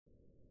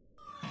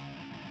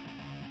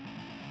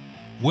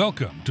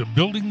Welcome to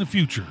Building the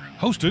Future,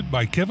 hosted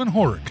by Kevin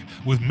Horick.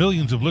 With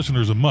millions of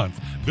listeners a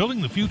month,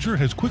 Building the Future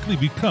has quickly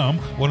become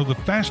one of the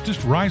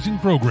fastest rising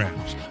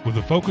programs, with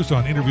a focus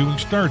on interviewing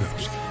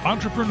startups,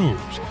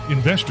 entrepreneurs,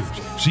 investors,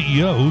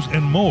 CEOs,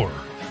 and more.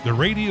 The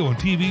radio and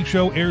TV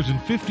show airs in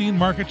 15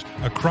 markets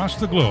across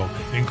the globe,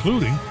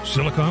 including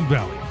Silicon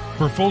Valley.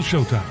 For full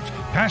showtimes,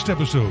 past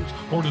episodes,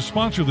 or to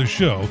sponsor the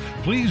show,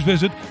 please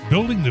visit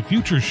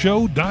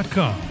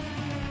buildingthefutureshow.com.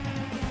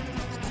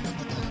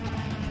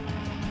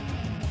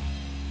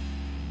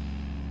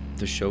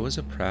 The show is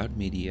a proud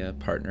media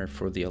partner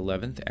for the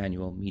 11th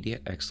Annual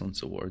Media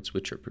Excellence Awards,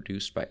 which are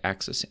produced by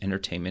Access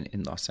Entertainment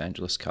in Los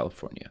Angeles,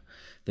 California.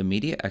 The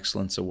Media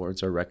Excellence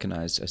Awards are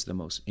recognized as the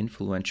most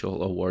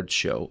influential awards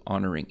show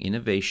honoring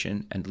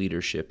innovation and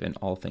leadership in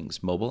all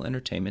things mobile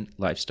entertainment,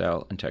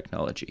 lifestyle, and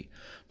technology.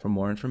 For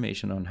more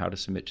information on how to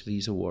submit to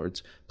these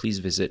awards, please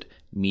visit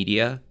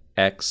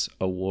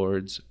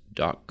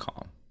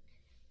MediaXAwards.com.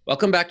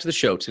 Welcome back to the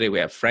show. Today we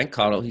have Frank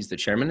Cottle. He's the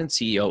chairman and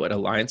CEO at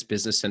Alliance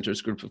Business Centers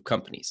Group of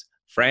Companies.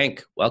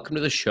 Frank, welcome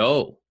to the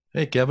show.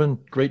 Hey, Kevin.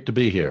 Great to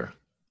be here.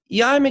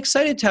 Yeah, I'm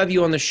excited to have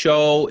you on the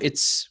show.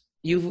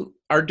 You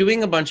are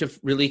doing a bunch of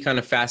really kind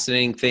of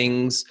fascinating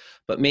things,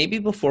 but maybe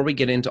before we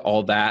get into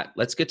all that,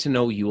 let's get to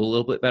know you a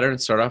little bit better and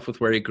start off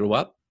with where you grew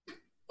up.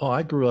 Oh,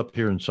 I grew up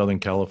here in Southern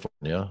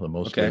California,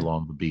 mostly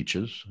along the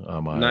beaches.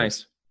 My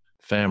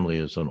family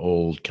is an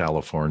old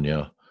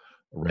California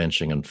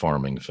ranching and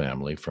farming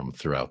family from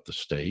throughout the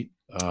state.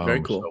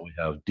 Very cool. So we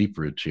have deep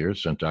roots here,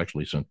 since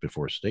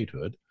before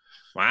statehood.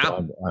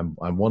 Wow. So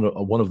I'm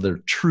one of their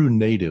true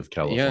native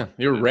Californians.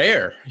 Yeah, you're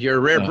rare. You're a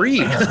rare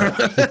breed.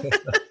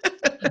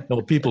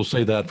 Well, people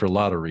say that for a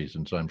lot of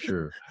reasons, I'm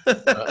sure.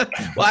 Well,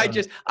 I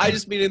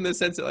just mean in the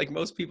sense that like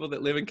most people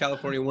that live in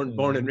California weren't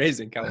born and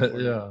raised in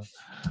California.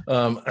 Yeah.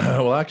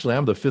 Well, actually,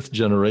 I'm the fifth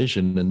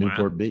generation in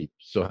Newport Beach.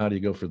 So how do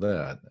you go for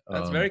that?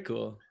 That's very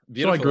cool.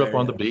 Beautiful. So I grew up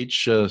on the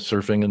beach,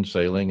 surfing and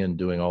sailing and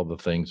doing all the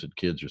things that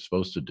kids are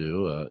supposed to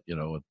do,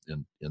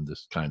 in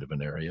this kind of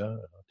an area.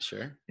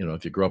 Sure.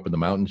 If you grow up in the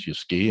mountains, you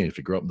ski. If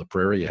you grow up in the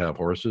prairie, you have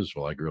horses.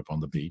 Well, I grew up on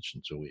the beach,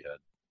 and so we had,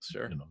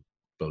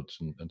 boats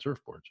and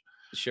surfboards.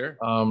 Sure.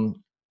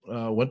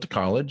 Went to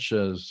college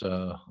was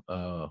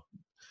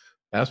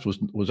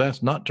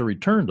asked not to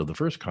return to the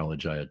first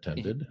college I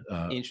attended.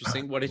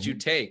 Interesting. What did you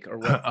take, or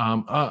what?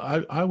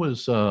 I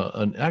was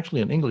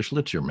actually an English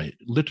literature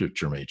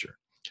major.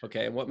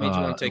 Okay. And what made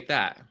you want to take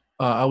that?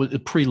 I was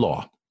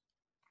pre-law.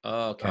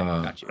 Oh, okay.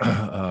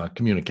 Gotcha.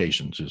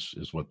 Communications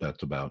is what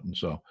that's about. And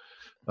so,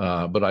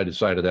 but I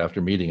decided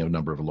after meeting a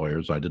number of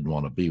lawyers, I didn't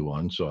want to be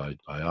one. So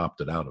I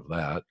opted out of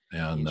that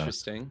and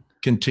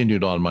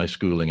continued on my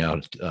schooling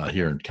out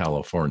here in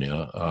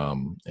California.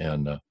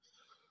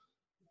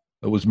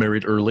 I was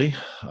married early.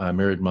 I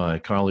married my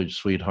college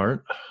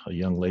sweetheart, a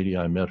young lady.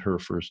 I met her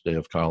first day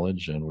of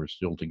college, and we're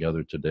still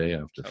together today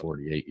after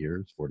 48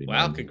 years, 49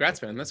 Wow, years.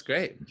 congrats, man. That's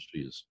great.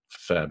 She's a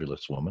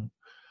fabulous woman.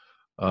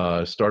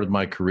 Started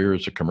my career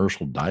as a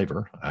commercial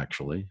diver,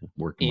 actually,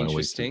 working my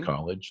way through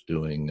college,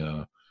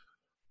 doing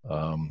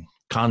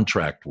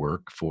contract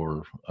work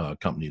for a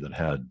company that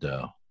had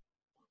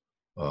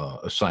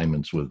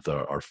assignments with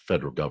our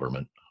federal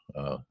government.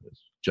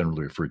 It's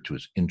generally referred to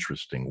as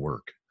interesting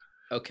work.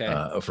 Okay.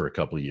 For a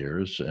couple of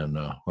years. And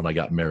when I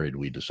got married,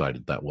 we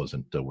decided that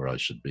wasn't where I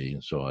should be.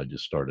 And so I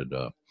just started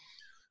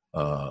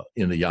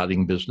in the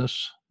yachting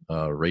business,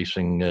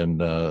 racing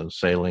and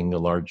sailing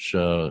large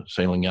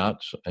sailing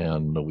yachts.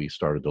 And we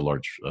started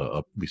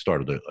a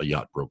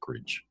yacht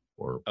brokerage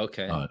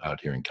out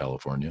here in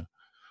California.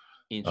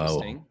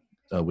 Interesting.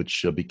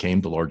 Which became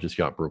the largest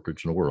yacht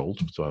brokerage in the world.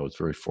 So I was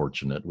very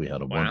fortunate. We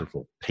had a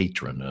wonderful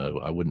patron.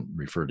 I wouldn't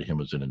refer to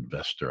him as an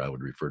investor. I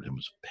would refer to him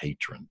as a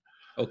patron.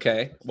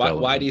 Okay.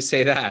 Why do you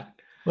say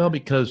that? Well,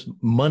 because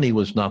money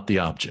was not the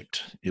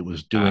object. It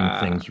was doing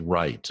things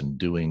right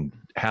and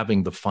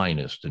having the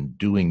finest and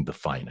doing the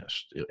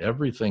finest.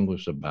 Everything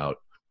was about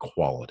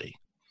quality.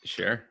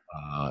 Sure.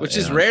 Which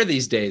is rare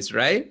these days,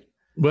 right?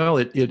 Well,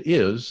 it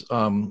is.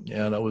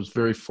 And I was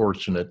very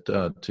fortunate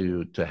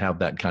to have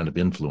that kind of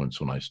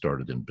influence when I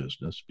started in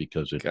business,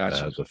 because it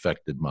has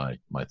affected my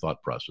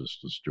thought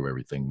processes through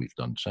everything we've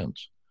done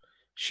since.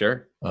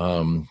 Sure.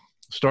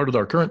 Started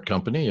our current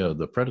company,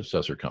 the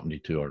predecessor company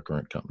to our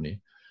current company.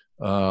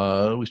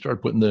 We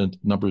started putting the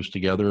numbers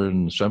together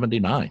in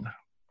 1979.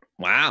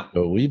 Wow.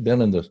 So we've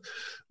been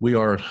we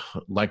were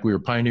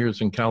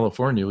pioneers in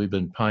California. We've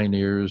been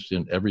pioneers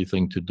in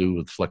everything to do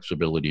with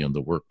flexibility in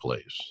the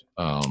workplace.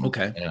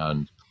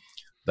 And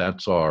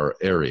that's our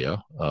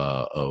area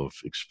of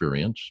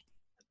experience.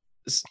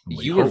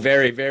 You were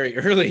very, very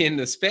early in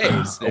the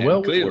space.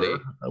 Well, clearly.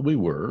 We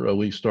were.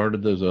 We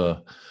started as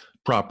a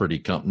property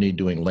company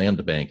doing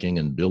land banking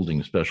and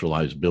building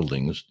specialized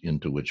buildings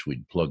into which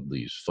we'd plug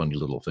these funny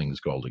little things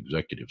called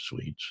executive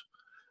suites.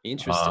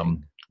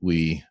 Interesting.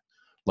 We,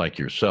 like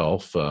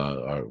yourself,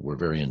 were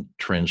very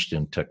entrenched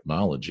in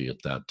technology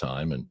at that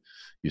time. And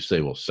you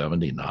say, well,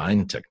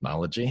 79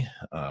 technology.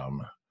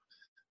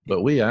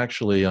 But we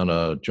actually, on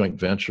a joint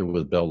venture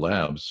with Bell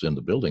Labs in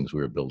the buildings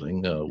we were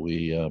building,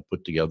 we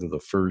put together the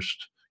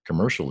first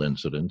commercial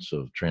incidents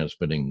of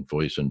transmitting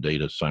voice and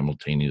data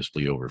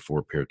simultaneously over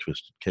 4-pair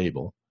twisted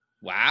cable.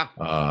 Wow.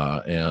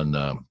 And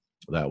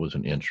that was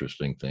an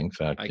interesting thing. In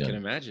fact, I can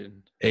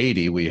imagine.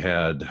 80, we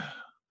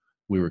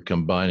were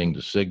combining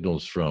the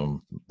signals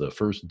from the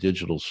first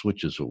digital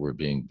switches that were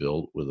being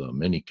built with a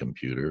mini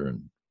computer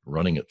and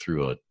running it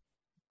through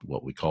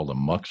what we called a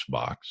MUX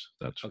box.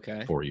 That's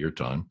okay. for your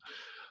time.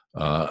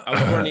 I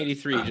was born in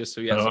 83, just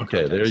so you have some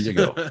okay, context. there you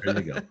go. There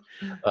you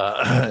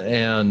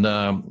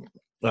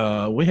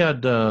go. We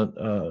had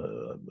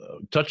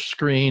touch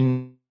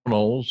screen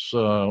panels,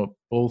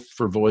 both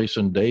for voice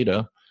and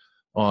data,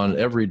 on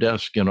every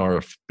desk in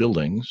our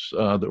buildings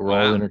that were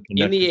all interconnected.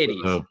 In the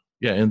 80s?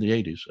 In the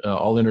 80s.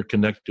 All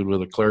interconnected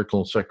with a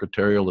clerical,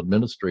 secretarial,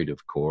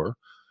 administrative core,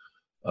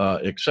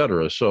 et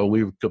cetera. So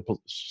we could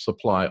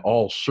supply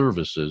all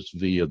services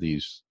via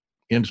these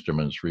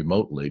instruments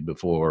remotely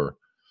before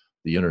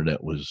the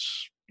internet was,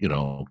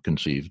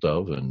 conceived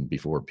of, and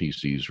before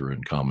PCs were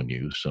in common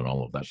use and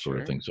all of that sort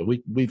of thing. So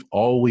we've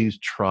always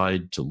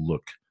tried to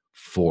look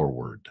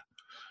forward,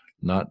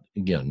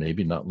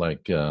 maybe not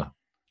like,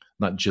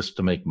 not just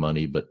to make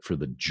money, but for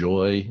the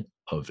joy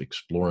of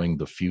exploring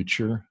the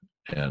future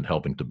and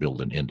helping to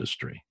build an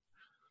industry.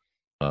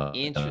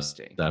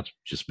 Interesting. That's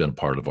just been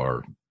part of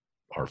our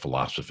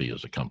philosophy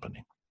as a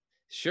company.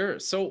 Sure.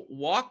 So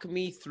walk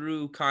me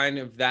through kind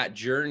of that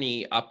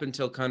journey up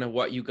until kind of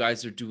what you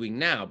guys are doing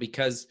now,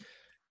 because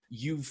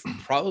you've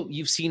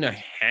seen a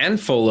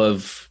handful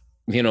of,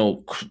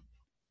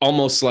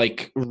 almost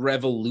like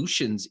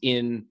revolutions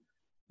in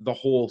the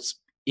whole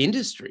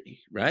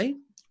industry, right?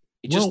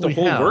 Just the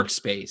whole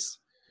workspace.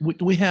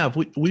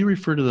 We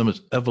refer to them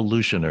as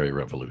evolutionary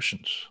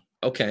revolutions.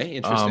 Okay,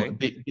 interesting.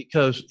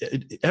 Because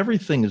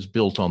everything is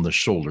built on the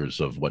shoulders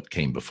of what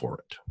came before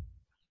it.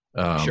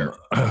 Sure.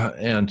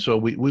 And so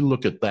we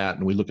look at that,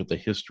 and we look at the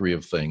history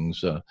of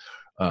things.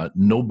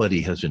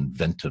 Nobody has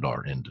invented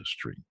our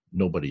industry.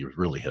 Nobody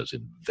really has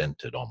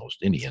invented almost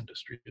any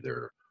industry. There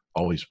are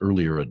always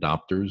earlier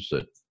adopters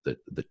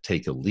that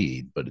take a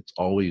lead, but it's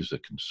always a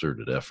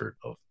concerted effort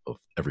of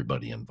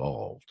everybody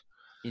involved.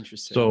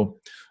 Interesting. So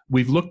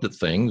we've looked at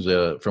things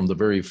from the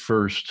very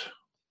first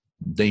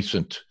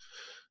nascent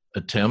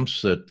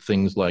attempts at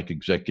things like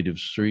executive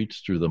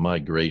suites, through the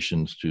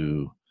migrations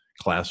to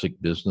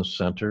classic business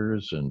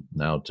centers, and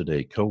now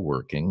today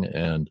co-working,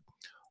 and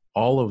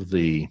all of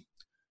the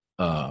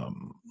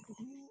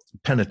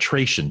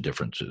penetration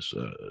differences.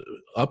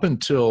 Up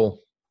until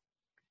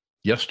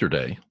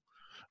yesterday,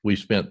 we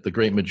spent the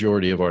great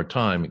majority of our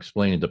time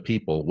explaining to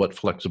people what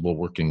flexible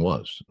working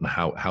was and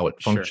how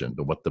it functioned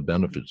and what the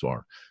benefits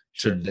are.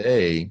 Sure.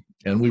 Today,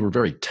 and we were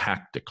very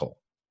tactical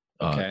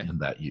in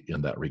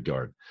that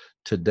regard.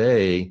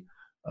 Today,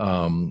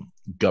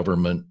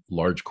 government,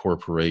 large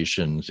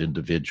corporations,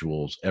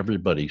 individuals,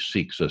 everybody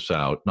seeks us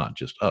out, not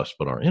just us,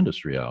 but our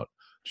industry out,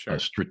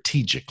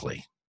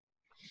 strategically.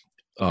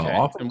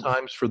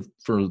 Oftentimes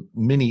for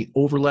many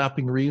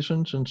overlapping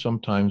reasons, and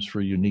sometimes for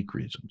unique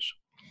reasons.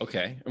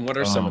 Okay. And what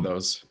are some of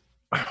those?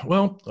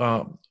 Well,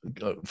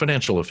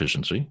 financial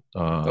efficiency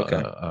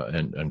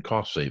and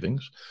cost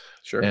savings.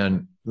 Sure.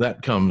 And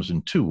that comes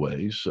in two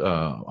ways.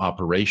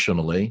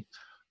 Operationally,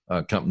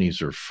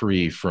 companies are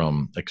free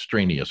from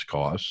extraneous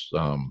costs.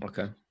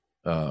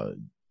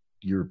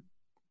 You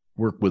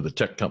work with a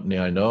tech company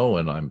I know,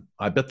 and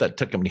I bet that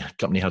tech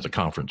company has a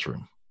conference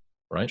room,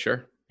 right?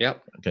 Sure.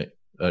 Yep. Okay.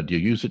 Do you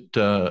use it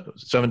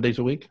 7 days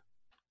a week?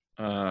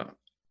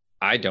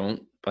 I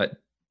don't, but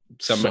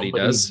somebody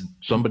does.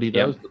 Somebody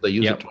does? Yep. They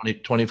use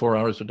it 24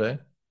 hours a day?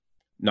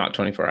 Not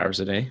 24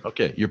 hours a day.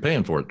 Okay. You're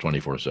paying for it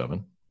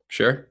 24/7.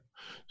 Sure.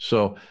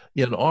 So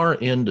in our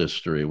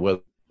industry,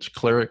 whether it's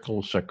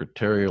clerical,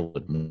 secretarial,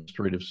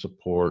 administrative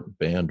support,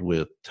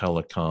 bandwidth,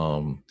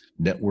 telecom,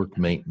 network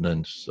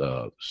maintenance,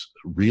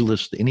 real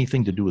estate,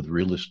 anything to do with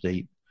real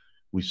estate,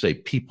 we say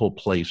people,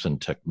 place, and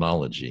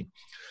technology.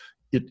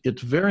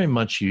 It's very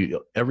much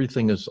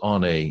everything is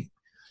on a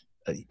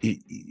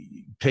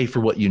pay for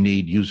what you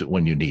need, use it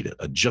when you need it,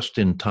 a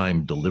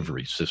just-in-time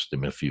delivery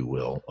system, if you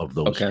will, of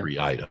those three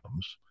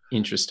items.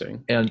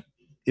 Interesting. And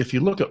if you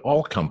look at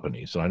all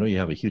companies, and I know you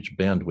have a huge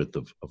bandwidth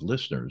of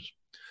listeners,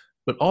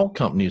 but all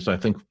companies, I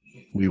think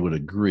we would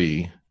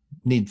agree,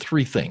 need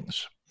three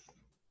things.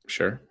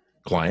 Sure.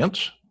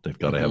 Clients, they've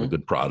got to have a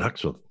good product,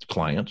 so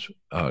clients,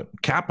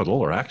 capital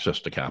or access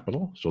to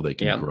capital so they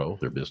can grow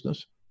their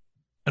business,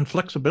 and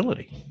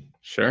flexibility.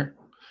 Sure.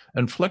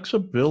 And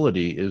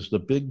flexibility is the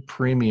big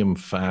premium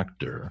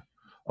factor,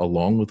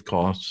 along with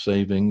cost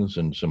savings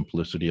and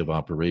simplicity of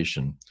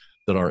operation,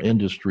 that our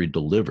industry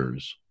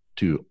delivers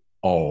to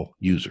all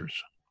users.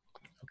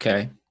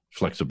 Okay.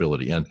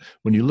 Flexibility. And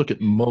when you look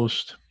at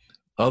most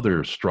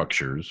other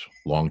structures,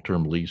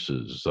 long-term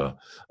leases,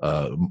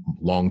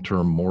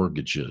 long-term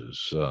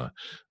mortgages,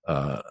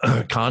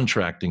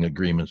 contracting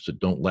agreements that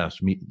don't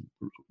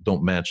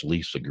match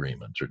lease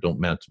agreements or don't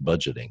match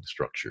budgeting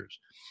structures.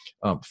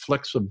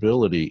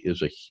 Flexibility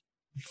is a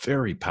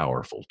very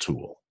powerful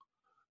tool,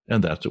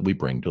 and that's what we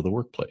bring to the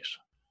workplace.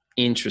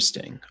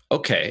 Interesting.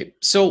 Okay.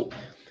 So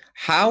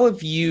how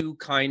have you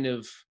kind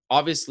of,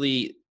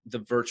 obviously the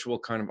virtual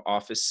kind of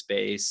office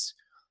space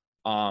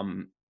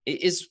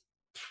is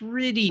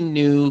pretty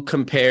new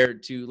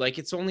compared to, like,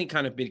 it's only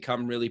kind of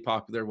become really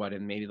popular, what,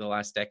 in maybe the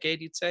last decade,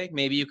 you'd say?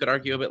 Maybe you could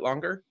argue a bit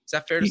longer. Is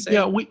that fair to say?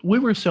 Yeah, we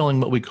were selling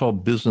what we call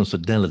business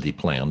identity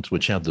plans,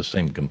 which had the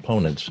same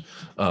components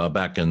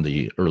back in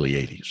the early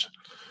 80s.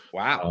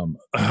 Wow.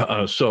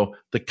 So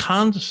the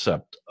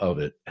concept of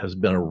it has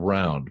been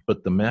around,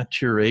 but the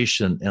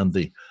maturation and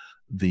the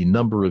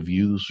number of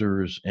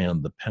users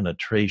and the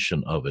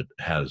penetration of it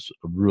has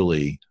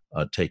really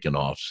taken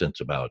off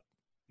since about,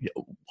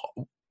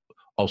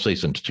 I'll say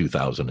since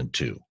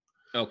 2002.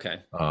 Okay.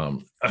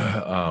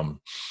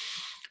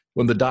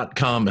 When the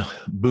dot-com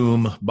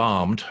boom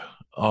bombed,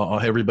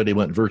 everybody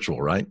went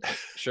virtual, right?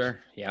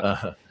 Sure.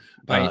 Yeah.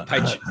 But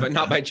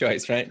not by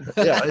choice, right?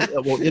 Yeah,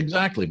 well,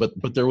 exactly.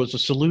 But there was a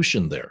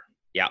solution there.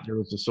 Yeah. There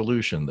was a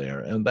solution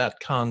there, and that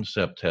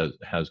concept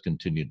has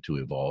continued to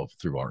evolve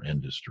through our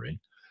industry,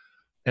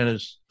 and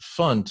it's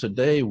fun.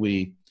 Today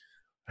we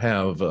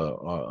have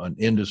an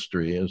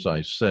industry, as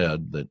I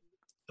said, that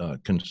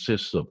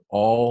consists of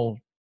all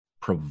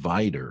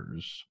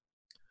providers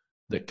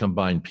that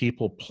combine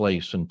people,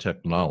 place, and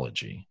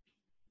technology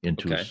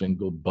into a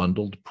single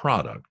bundled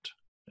product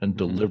and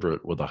deliver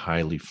it with a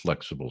highly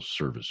flexible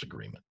service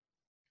agreement.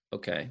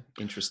 Okay,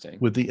 interesting.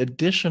 With the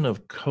addition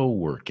of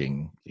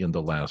co-working in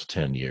the last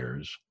 10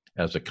 years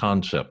as a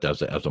concept,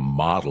 as a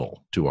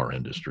model to our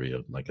industry,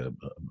 like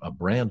a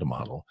brand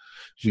model,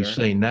 we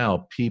say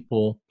now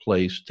people,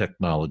 place,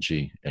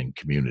 technology, and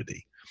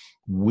community.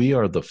 We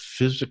are the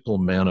physical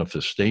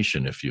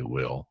manifestation, if you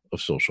will,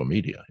 of social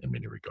media in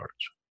many regards.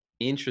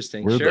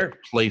 Interesting. We're the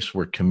place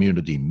where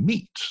community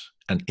meets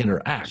and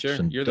interacts. Sure.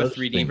 And You're the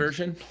 3D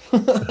version?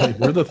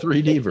 We're the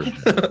 3D version.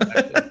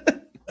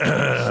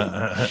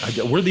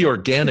 We're the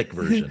organic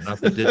version, not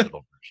the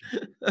digital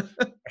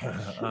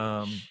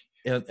version.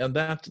 And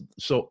that,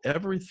 so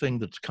everything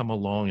that's come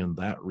along in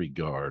that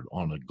regard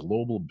on a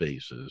global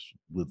basis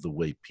with the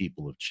way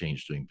people have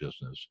changed doing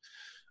business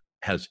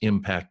has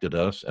impacted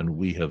us, and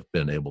we have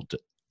been able to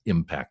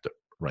impact it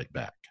right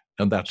back.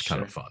 And that's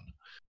kind of fun.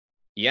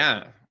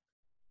 Yeah.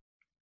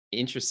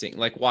 Interesting.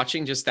 Like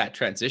watching just that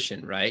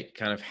transition, right,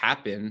 kind of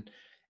happen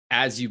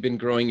as you've been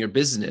growing your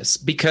business.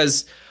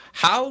 Because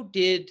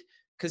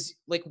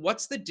like,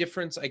 what's the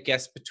difference, I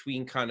guess,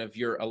 between kind of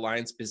your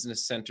Alliance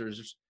Business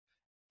Centers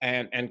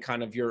and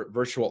kind of your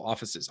virtual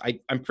offices?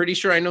 I'm pretty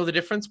sure I know the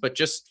difference, but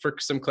just for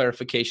some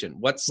clarification,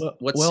 what's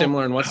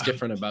similar and what's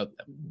different about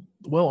them?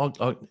 Well,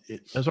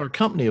 as our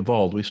company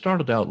evolved, we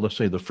started out, let's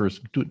say, the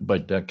first by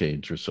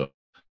decades or so.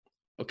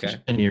 Okay.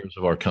 10 years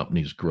of our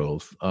company's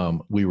growth,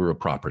 we were a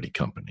property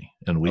company,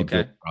 and we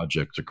built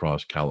projects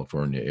across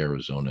California,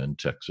 Arizona, and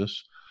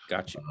Texas.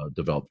 Gotcha.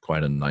 Developed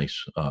quite a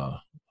nice,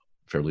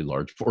 fairly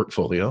large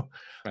portfolio.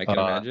 I can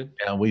imagine.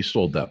 And we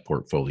sold that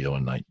portfolio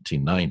in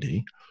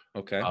 1990.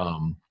 Okay.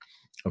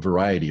 A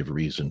variety of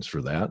reasons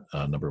for that.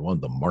 Number one,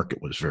 the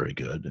market was very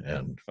good,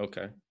 and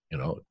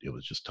it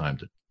was just time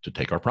to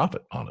take our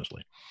profit,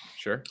 honestly.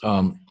 Sure.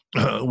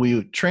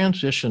 We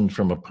transitioned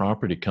from a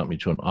property company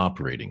to an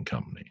operating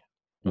company,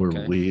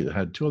 where we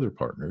had two other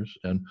partners,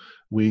 and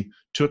we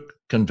took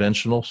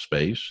conventional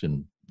space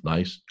in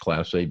nice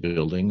Class A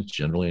buildings,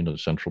 generally in a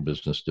central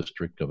business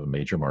district of a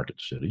major market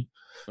city.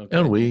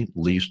 And we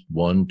leased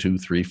 1, 2,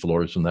 3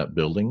 floors in that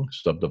building,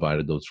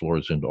 subdivided those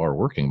floors into our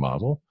working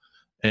model,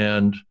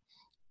 and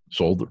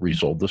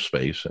resold the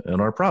space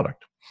and our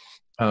product.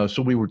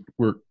 So we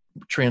were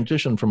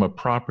transitioned from a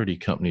property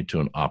company to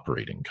an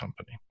operating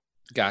company.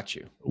 Got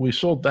you. We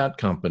sold that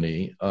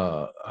company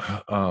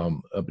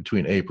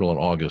between April and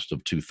August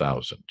of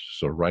 2000.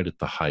 So right at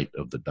the height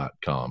of the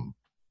dot-com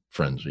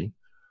frenzy.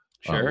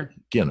 Sure.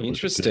 Again,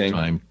 it was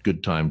a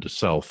good time to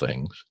sell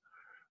things.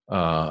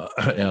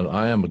 And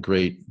I am a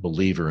great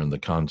believer in the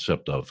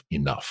concept of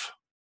enough.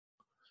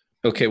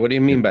 Okay, what do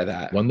you mean by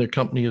that? When the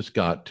company has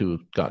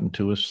gotten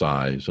to a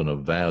size and a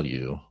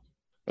value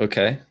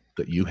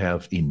that you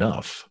have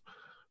enough,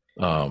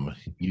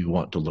 you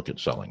want to look at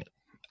selling it.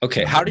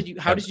 Okay, how did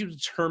you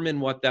determine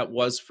what that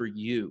was for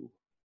you?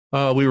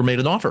 We were made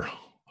an offer.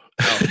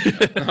 Oh,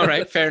 all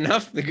right, fair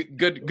enough.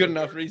 Good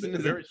enough reason.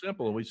 Very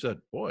simple. And we said,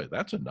 boy,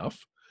 that's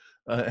enough.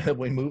 And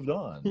we moved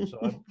on. So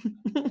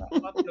I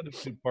bought the other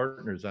two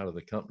partners out of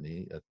the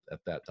company at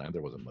that time.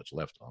 There wasn't much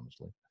left,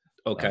 honestly.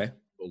 Okay.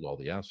 Sold all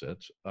the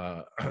assets.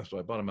 So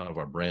I bought them out of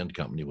our brand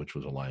company, which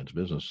was Alliance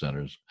Business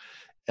Centers.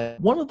 And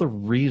one of the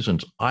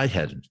reasons I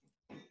had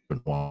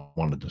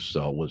wanted to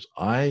sell was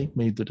I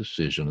made the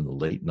decision in the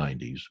late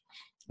 90s.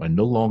 I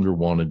no longer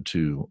wanted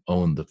to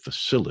own the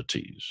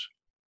facilities.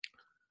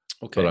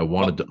 Okay. But I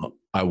wanted to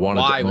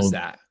Why was own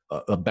that?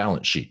 a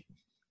balance sheet.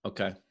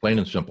 Okay. Plain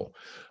and simple.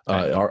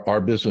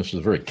 Our business is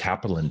a very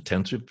capital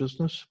intensive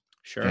business.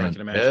 Sure, and I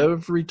can imagine.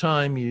 every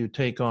time you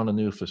take on a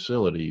new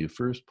facility, you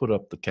first put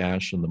up the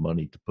cash and the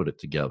money to put it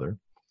together.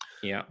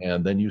 Yeah.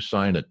 And then you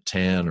sign a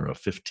 10 or a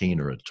 15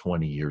 or a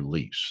 20-year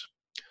lease.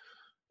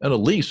 And a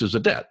lease is a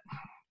debt.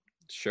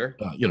 Sure.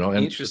 And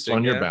it's Interesting.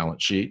 on your Yeah.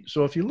 balance sheet.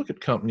 So if you look at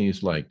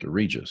companies like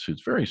Regis,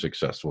 who's very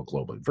successful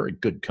globally, very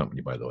good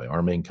company, by the way,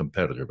 our main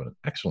competitor, but an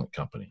excellent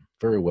company,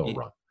 very well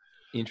run.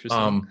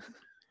 Interesting.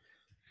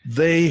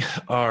 They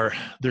are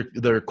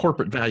their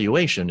corporate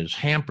valuation is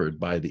hampered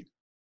by the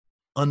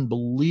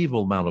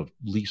unbelievable amount of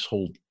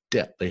leasehold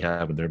debt they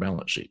have in their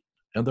balance sheet,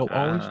 and they'll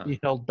always be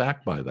held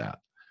back by that.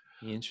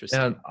 Interesting.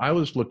 And I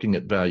was looking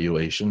at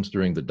valuations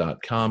during the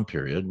dot-com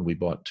period, and we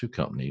bought two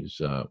companies.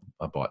 I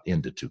bought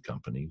into two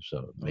companies,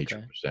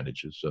 major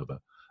percentages of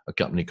a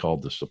company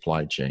called the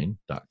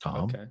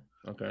supplychain.com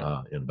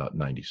in about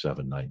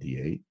 97,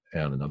 98,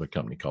 and another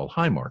company called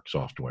Highmark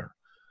Software.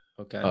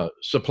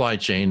 Supply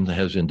Chain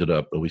has ended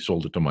up, we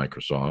sold it to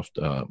Microsoft,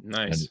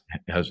 and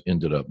has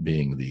ended up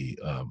being the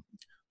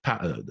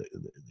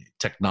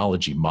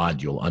technology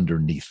module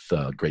underneath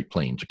Great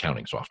Plains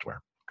accounting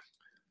software.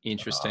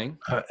 Interesting.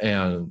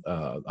 And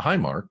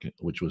Highmark,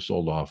 which was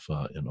sold off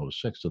in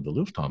 06 to the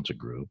Lufthansa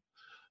Group,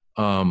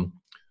 the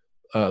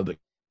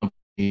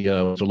company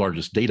was the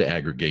largest data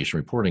aggregation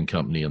reporting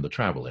company in the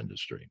travel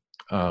industry.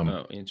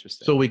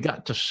 Interesting. So we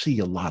got to see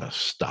a lot of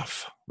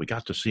stuff. We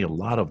got to see a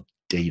lot of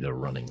data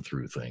running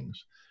through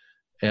things.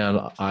 And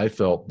I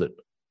felt that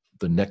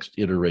the next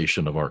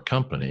iteration of our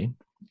company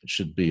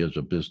should be as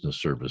a business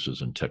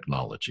services and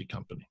technology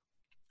company.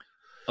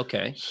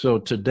 Okay. So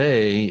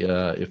today,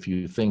 if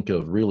you think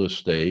of real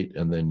estate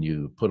and then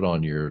you put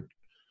on your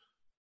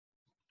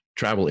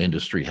travel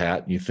industry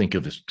hat and you think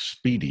of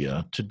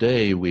Expedia,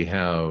 today we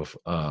have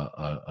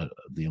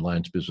the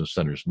Alliance Business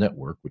Centers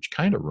network, which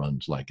kind of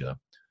runs like a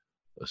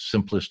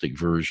simplistic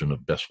version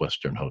of Best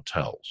Western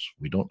Hotels.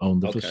 We don't own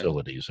the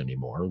facilities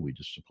anymore. We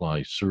just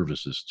supply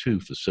services to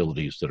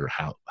facilities that are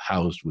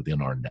housed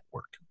within our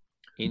network.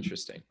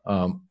 Interesting.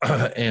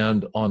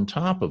 And on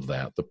top of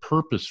that, the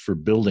purpose for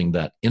building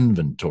that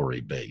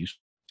inventory base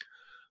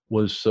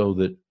was so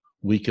that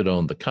we could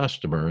own the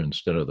customer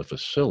instead of the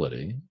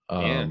facility.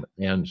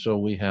 And so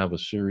we have a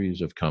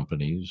series of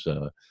companies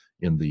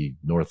in the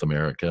North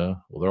America.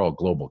 Well, they're all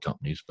global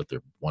companies, but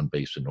they're one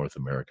based in North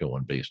America,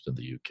 one based in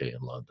the UK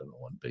and London,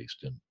 and one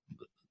based in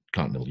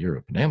continental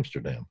Europe and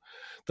Amsterdam,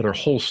 that are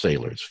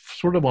wholesalers,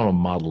 sort of on a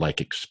model like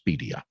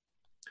Expedia.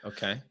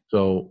 Okay.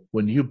 So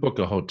when you book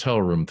a hotel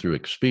room through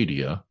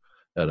Expedia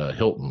at a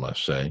Hilton,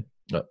 let's say,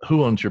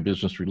 who owns your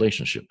business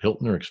relationship,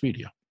 Hilton or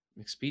Expedia?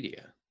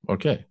 Expedia.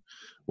 Okay.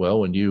 Well,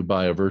 when you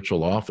buy a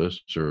virtual office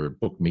or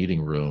book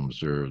meeting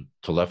rooms or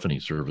telephony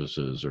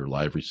services or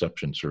live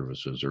reception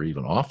services or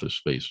even office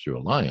space through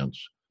Alliance,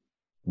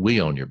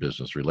 we own your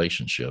business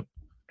relationship.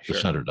 The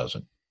center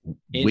doesn't.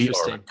 We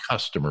are a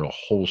customer, a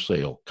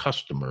wholesale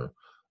customer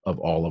of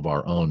all of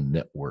our own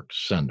network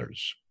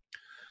centers.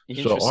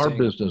 So our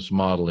business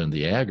model in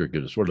the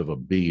aggregate is sort of a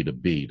B to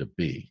B to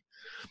B.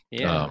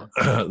 Yeah.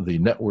 The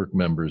network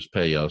members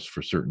pay us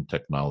for certain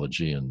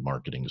technology and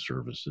marketing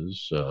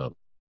services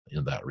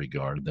in that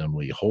regard. Then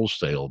we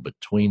wholesale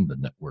between the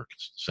network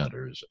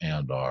centers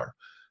and our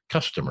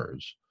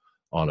customers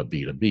on a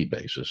B2B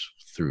basis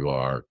through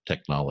our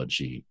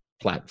technology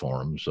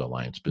platforms,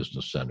 Alliance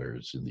Business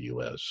Centers in the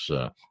US,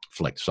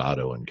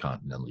 Flexado in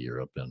continental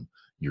Europe, and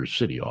your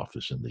city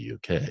office in the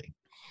UK.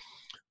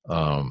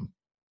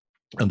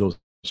 And those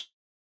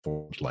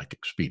forms like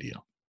Expedia.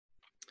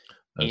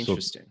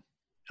 Interesting.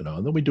 So,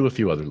 and then we do a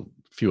few other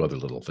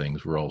little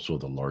things. We're also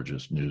the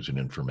largest news and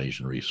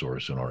information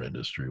resource in our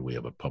industry. We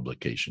have a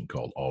publication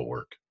called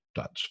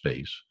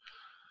allwork.space.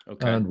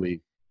 Okay. And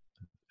we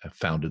have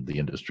founded the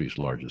industry's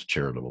largest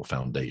charitable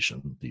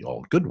foundation, the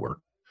All Good Work.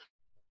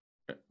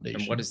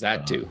 And what does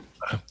that do?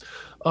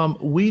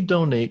 We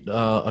donate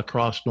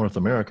across North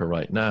America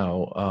right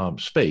now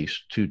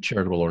space to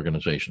charitable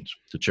organizations,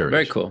 to charities.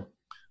 Very cool.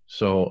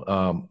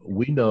 So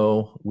we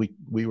know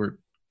we were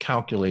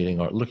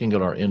looking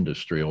at our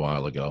industry a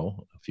while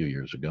ago, a few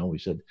years ago. We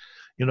said,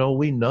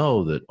 we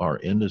know that our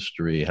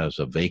industry has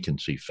a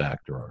vacancy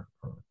factor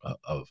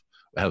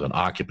has an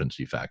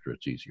occupancy factor.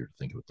 It's easier to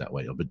think of it that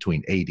way, of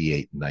between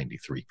 88 and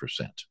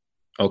 93%.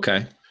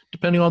 Okay.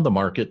 Depending on the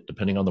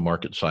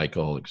market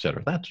cycle, et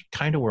cetera. That's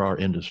kind of where our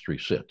industry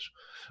sits.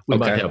 We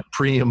might have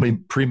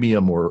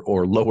premium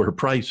or lower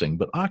pricing,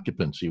 but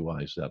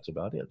occupancy-wise, that's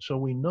about it. So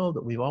we know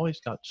that we've always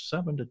got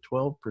 7 to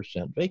 12%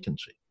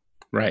 vacancy.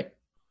 Right.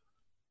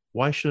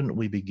 Why shouldn't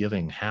we be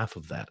giving half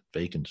of that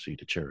vacancy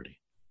to charity?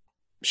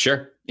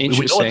 Sure.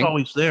 Interesting. We know it's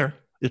always there.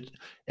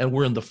 And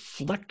we're in the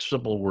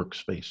flexible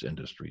workspace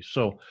industry.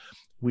 So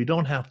we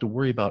don't have to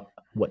worry about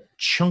what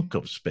chunk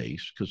of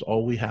space, because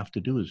all we have to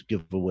do is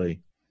give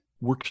away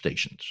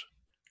workstations.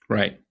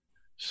 Right.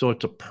 So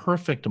it's a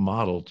perfect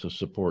model to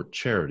support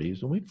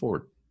charities. And we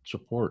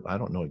support, I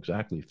don't know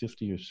exactly,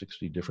 50 or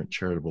 60 different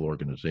charitable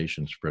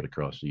organizations spread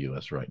across the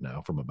U.S. right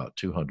now from about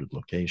 200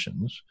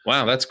 locations.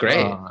 Wow, that's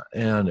great.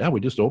 And we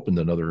just opened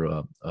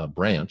another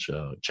branch,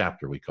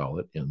 chapter we call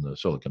it, in the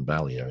Silicon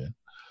Valley area.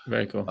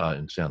 Very cool.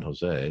 In San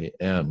Jose.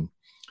 And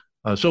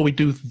so we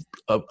do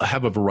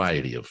have a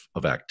variety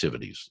of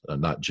activities,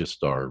 not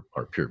just our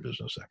pure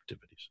business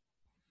activities.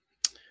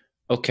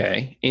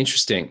 Okay,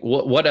 interesting.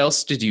 What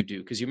else did you do?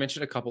 Because you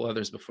mentioned a couple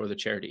others before the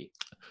charity.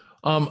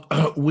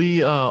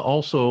 We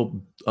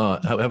also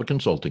have a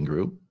consulting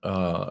group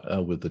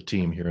with a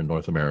team here in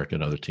North America,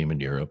 another team in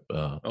Europe,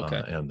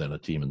 Okay, and then a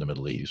team in the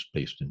Middle East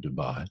based in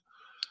Dubai.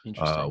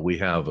 interesting. We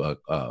have a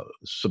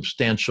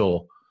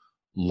substantial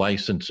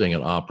licensing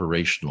and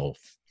operational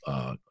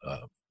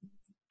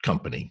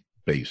company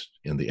based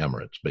in the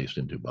Emirates, based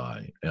in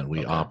Dubai, and we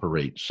Okay,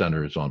 operate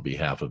centers on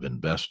behalf of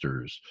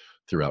investors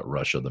throughout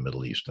Russia, the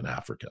Middle East, and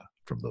Africa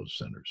from those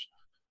centers,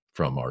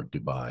 from our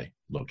Dubai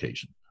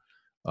location.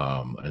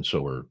 And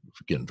so we're,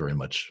 again, very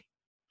much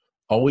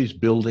always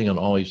building and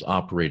always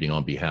operating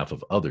on behalf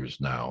of others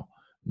now,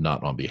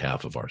 not on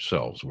behalf of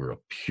ourselves. We're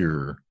a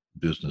pure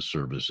business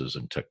services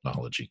and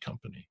technology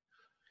company.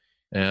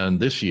 And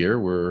this year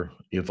we're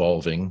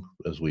evolving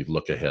as we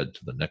look ahead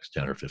to the next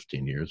 10 or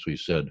 15 years. We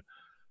said,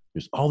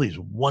 there's all these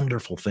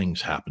wonderful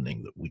things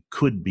happening that we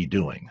could be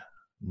doing.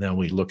 And then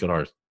we look at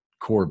our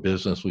core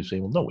business, we say,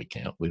 well, no, we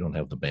can't. We don't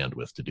have the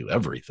bandwidth to do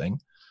everything.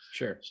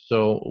 sure.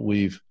 So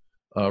we've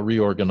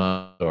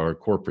reorganized our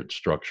corporate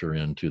structure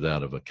into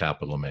that of a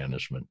capital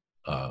management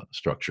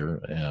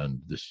structure.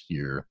 And this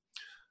year,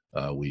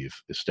 we've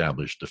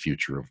established the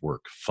Future of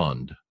Work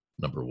Fund,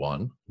 number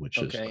one, which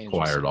has Okay,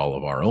 acquired interesting. all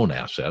of our own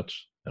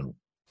assets. And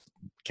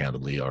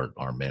candidly,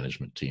 our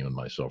management team and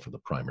myself are the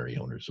primary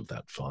owners of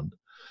that fund.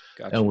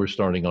 And Gotcha. we're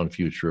starting on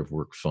Future of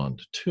Work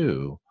Fund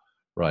 2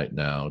 right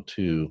now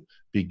to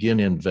begin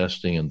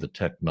investing in the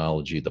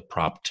technology, the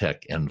prop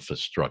tech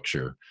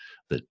infrastructure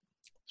that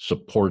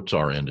supports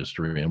our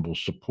industry and will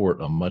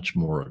support a much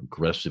more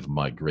aggressive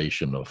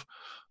migration of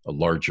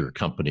larger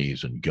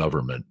companies and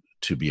government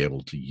to be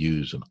able to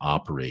use and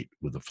operate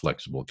with the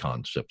flexible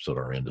concepts that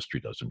our industry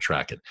does and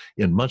track it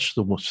in much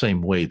the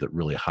same way that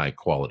really high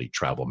quality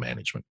travel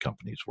management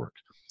companies work.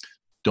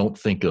 Don't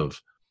think of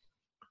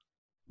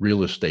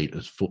real estate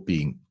as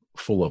being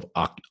full of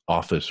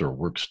office or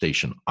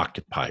workstation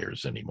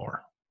occupiers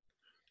anymore.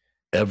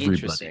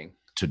 Everybody Interesting.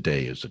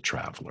 today is a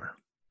traveler.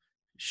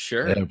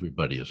 Sure.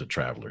 Everybody is a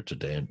traveler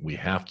today, and we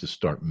have to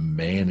start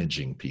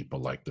managing people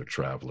like they're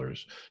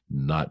travelers,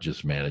 not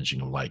just managing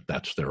them like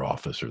that's their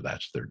office or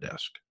that's their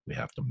desk. We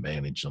have to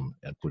manage them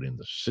and put in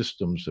the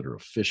systems that are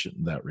efficient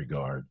in that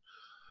regard.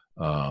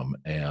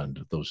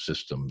 And those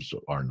systems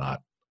are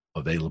not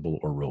available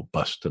or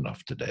robust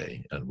enough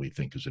today. And we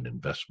think as an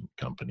investment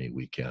company,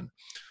 we can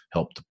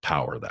help to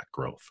power that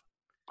growth.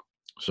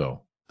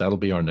 So that'll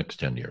be our next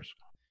 10 years.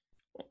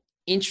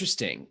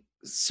 Interesting.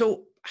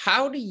 So,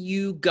 how do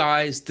you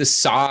guys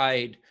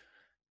decide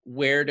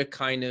where to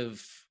kind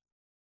of,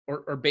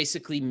 or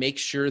basically make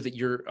sure that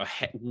you're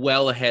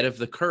well ahead of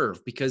the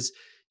curve? Because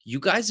you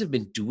guys have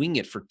been doing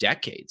it for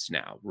decades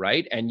now,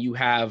 right? And you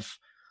have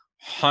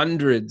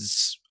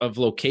hundreds of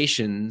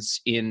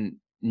locations in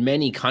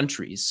many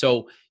countries.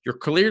 So, you're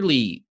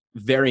clearly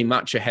very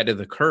much ahead of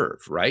the curve,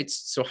 right?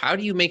 So, how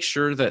do you make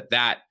sure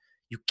that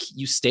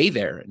you stay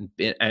there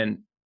and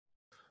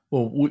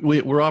Well,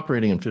 we're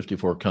operating in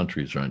 54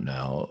 countries right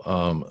now.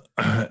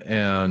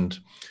 And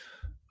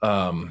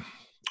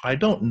I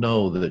don't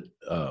know that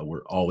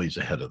we're always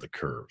ahead of the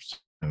curve.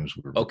 Sometimes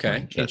we're playing okay,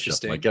 catch up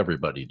interesting. like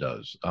everybody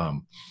does.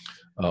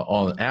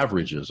 On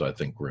averages, I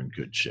think we're in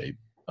good shape,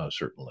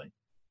 certainly.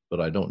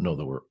 But I don't know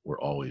that we're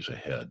always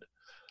ahead.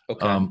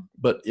 Okay.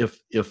 But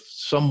if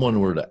someone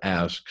were to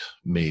ask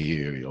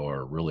me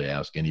or really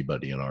ask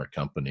anybody in our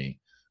company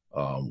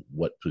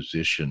what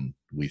position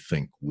we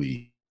think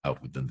we have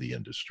within the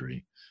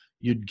industry,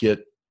 you'd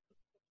get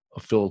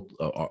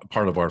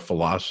part of our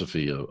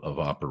philosophy of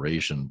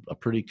operation, a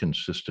pretty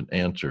consistent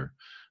answer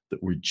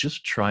that we're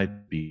just trying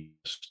to be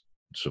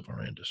stewards of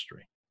our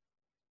industry.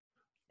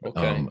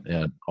 Okay.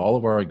 And all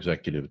of our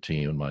executive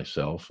team and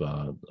myself,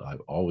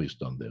 I've always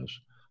done this.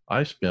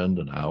 I spend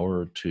an hour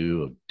or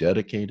two of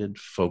dedicated,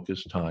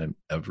 focused time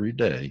every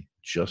day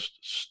just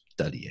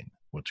studying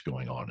what's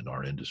going on in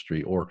our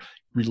industry or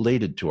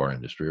related to our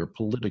industry or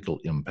political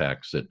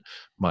impacts that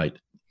might,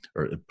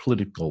 or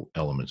political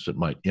elements that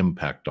might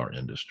impact our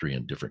industry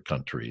in different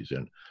countries.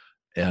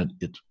 And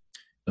it's,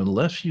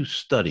 unless you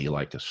study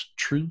like a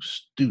true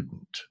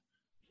student,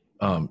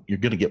 you're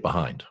going to get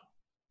behind.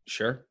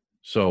 Sure.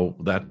 So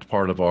that's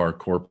part of our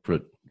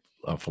corporate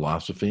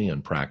philosophy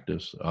and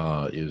practice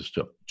is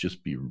to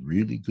just be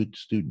really good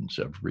students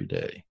every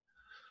day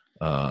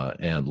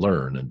and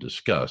learn and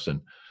discuss.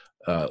 And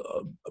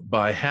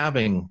by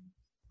having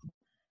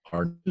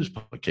our news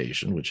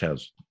publication, which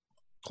has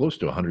close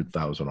to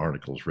 100,000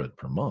 articles read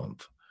per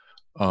month,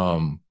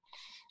 the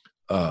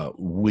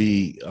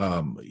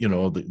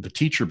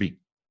teacher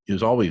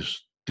is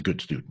always the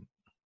good student.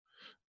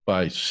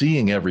 By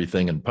seeing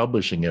everything and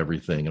publishing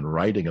everything and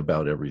writing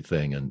about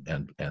everything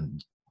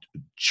and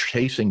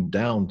chasing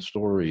down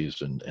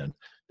stories and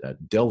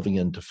delving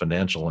into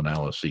financial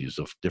analyses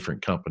of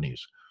different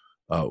companies,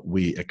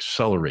 we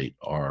accelerate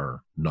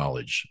our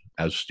knowledge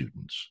as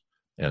students.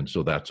 And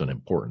so that's an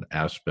important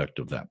aspect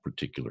of that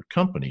particular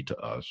company to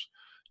us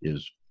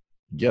is,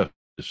 yes,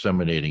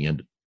 disseminating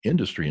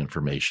industry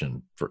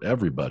information for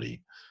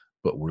everybody,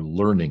 but we're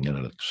learning at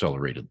an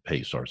accelerated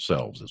pace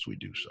ourselves as we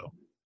do so.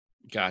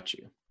 Got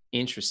you.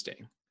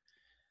 Interesting.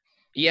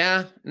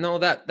 Yeah, no,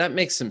 that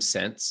makes some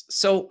sense.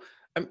 So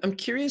I'm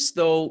curious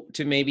though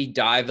to maybe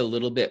dive a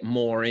little bit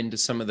more into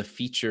some of the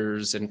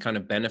features and kind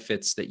of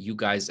benefits that you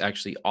guys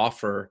actually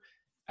offer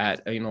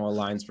at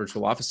Alliance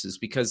Virtual Offices,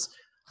 because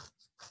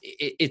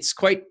it's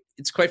quite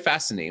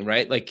fascinating,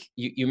 right? Like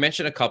you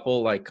mentioned a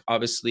couple, like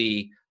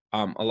obviously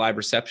a live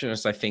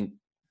receptionist, I think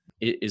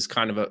is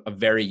kind of a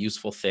very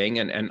useful thing,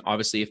 and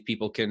obviously if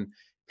people can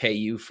pay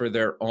you for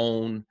their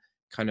own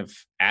kind of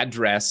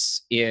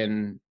address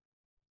in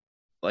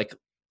like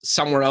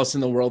somewhere else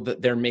in the world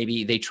that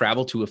they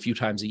travel to a few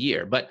times a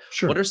year. But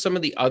Sure. what are some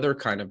of the other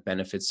kind of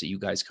benefits that you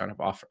guys kind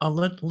of offer?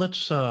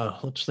 Let's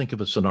think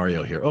of a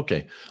scenario here.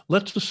 Okay,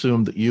 let's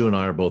assume that you and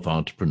I are both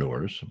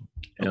entrepreneurs,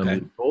 and Okay.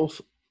 we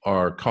both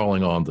are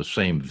calling on the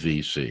same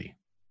VC.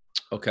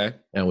 Okay.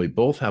 And we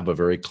both have a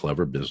very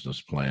clever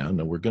business plan,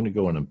 and we're going to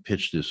go in and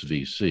pitch this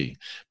VC.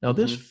 Now,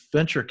 this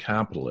venture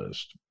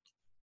capitalist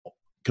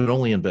could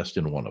only invest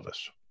in one of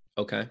us.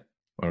 Okay.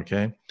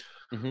 Okay.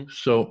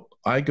 So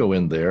I go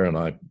in there and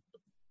I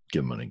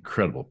give him an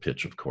incredible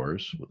pitch, of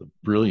course, with a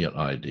brilliant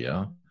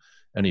idea.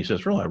 And he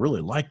says, "Really, I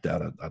really like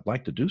that. I'd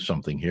like to do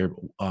something here.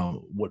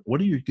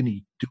 What are you going to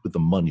do with the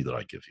money that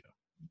I give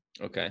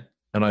you?" Okay.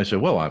 And I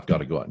said, "Well, I've got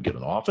to go out and get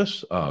an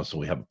office. So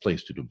we have a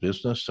place to do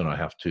business, and I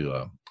have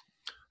to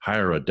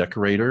hire a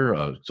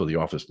decorator so the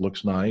office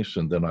looks nice.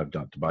 And then I've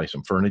got to buy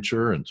some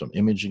furniture and some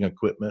imaging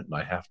equipment. And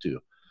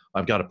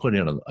I've got to put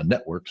in a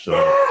network so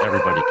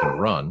everybody can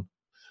run."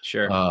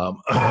 Sure.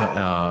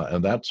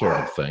 And that sort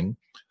of thing.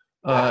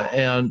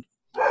 And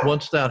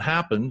once that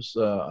happens,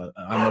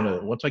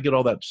 once I get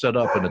all that set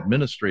up and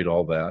administrate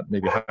all that,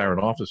 maybe hire an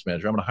office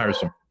manager, I'm going to hire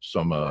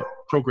some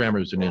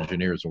programmers and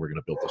engineers, and we're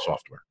going to build the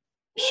software.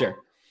 Sure.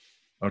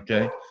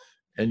 Okay.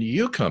 And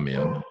you come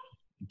in,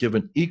 give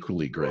an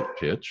equally great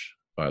pitch,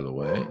 by the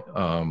way.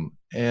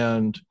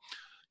 And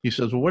he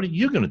says, "Well, what are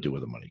you going to do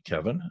with the money,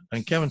 Kevin?"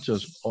 And Kevin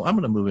says, "Oh, I'm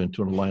going to move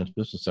into an Alliance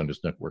Business Centers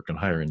network and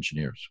hire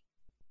engineers."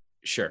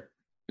 Sure.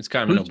 It's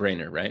kind of a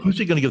no-brainer, right? Who's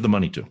he going to give the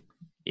money to?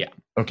 Yeah.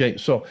 Okay.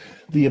 So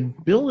the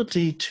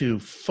ability to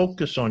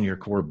focus on your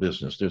core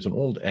business, there's an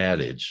old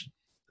adage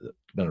that's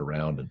been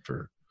around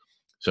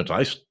since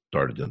I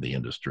started in the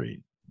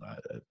industry.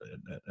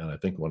 And I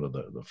think one of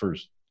the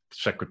first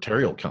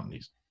secretarial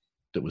companies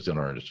that was in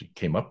our industry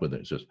came up with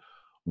it. It says,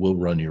 "We'll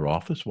run your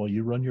office while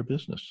you run your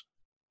business."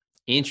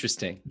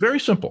 Interesting.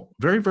 Very simple.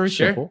 Very, very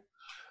simple.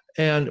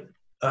 And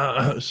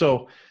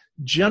so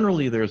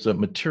generally there's a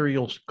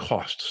materials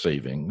cost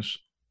savings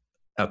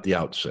at the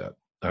outset.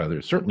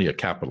 There's certainly a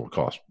capital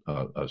cost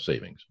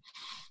savings.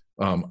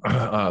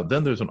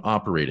 Then there's an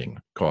operating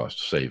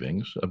cost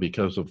savings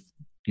because of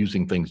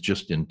using things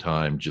just in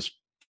time, just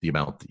the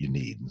amount that you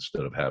need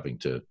instead of having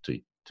to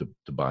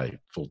buy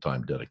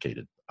full-time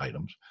dedicated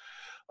items.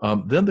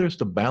 Then there's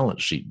the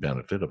balance sheet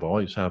benefit of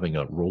always having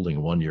a rolling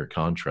 1-year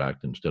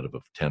contract instead of a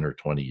 10 or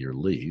 20-year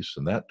lease.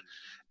 And that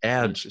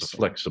adds the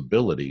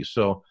flexibility.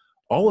 So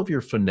all of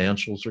your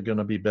financials are going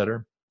to be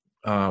better.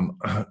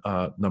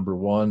 Number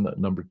one.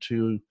 Number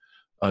two,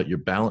 your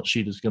balance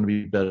sheet is going to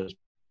be better.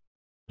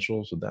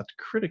 And that's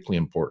critically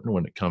important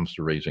when it comes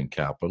to raising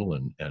capital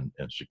and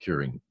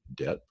securing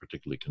debt,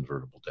 particularly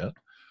convertible debt.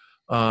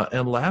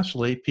 And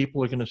lastly,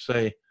 people are going to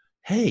say,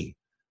 "Hey,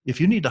 if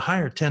you need to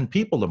hire 10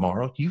 people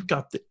tomorrow, you've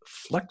got the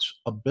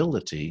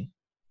flexibility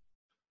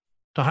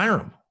to hire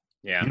them.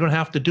 Yeah. You don't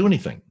have to do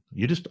anything.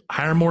 You just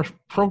hire more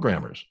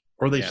programmers."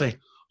 Or they say,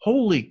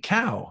 "Holy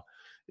cow,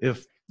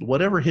 if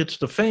whatever hits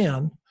the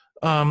fan,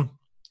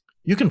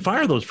 you can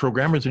fire those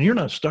programmers and you're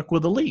not stuck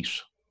with a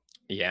lease."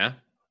 Yeah.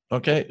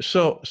 Okay.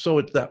 So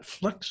it's that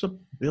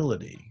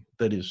flexibility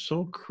that is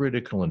so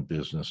critical in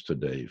business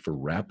today for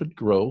rapid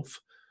growth.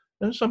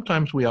 And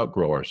sometimes we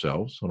outgrow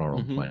ourselves on our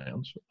own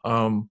plans.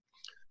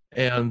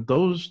 And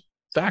those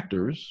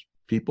factors,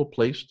 people,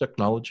 place,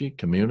 technology,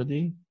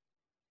 community,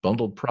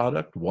 bundled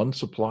product, one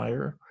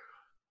supplier,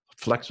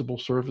 flexible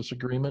service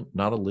agreement,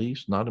 not a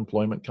lease, not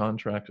employment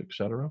contract,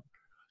 etc.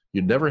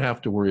 You never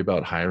have to worry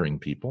about hiring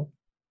people,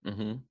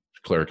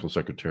 clerical,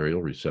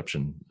 secretarial,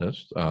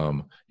 receptionists.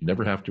 You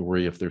never have to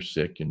worry if they're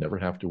sick. You never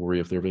have to worry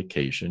if they're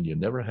vacation. You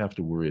never have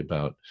to worry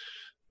about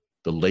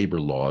the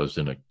labor laws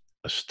in a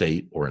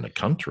state or in a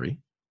country.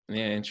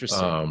 Yeah,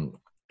 interesting.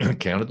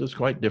 Canada's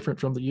quite different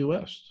from the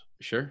U.S.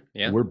 Sure.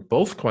 Yeah. We're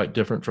both quite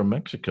different from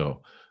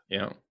Mexico.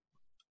 Yeah.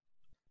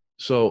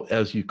 So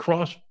as you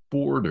cross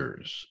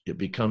borders, it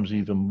becomes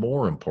even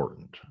more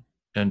important.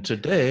 And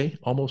today,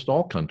 almost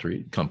all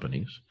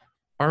companies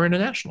are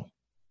international.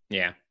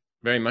 Yeah,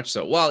 very much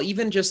so. Well,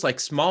 even just like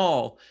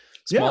small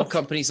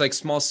companies, like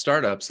small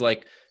startups,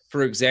 like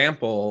for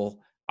example,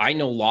 I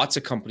know lots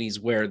of companies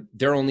where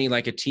they're only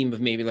like a team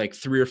of maybe like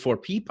 3 or 4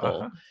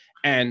 people.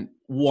 And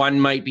one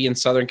might be in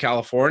Southern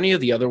California,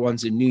 the other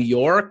one's in New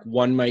York,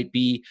 one might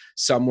be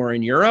somewhere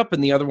in Europe,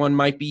 and the other one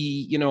might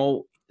be,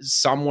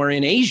 somewhere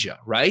in Asia,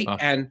 right?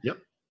 And,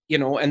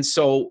 and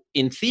so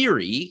in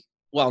theory,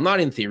 well, not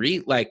in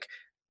theory, I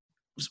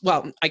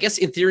guess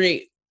in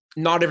theory,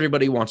 not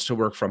everybody wants to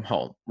work from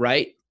home,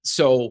 right?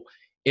 So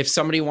if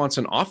somebody wants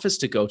an office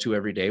to go to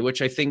every day,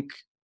 which I think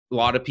a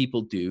lot of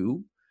people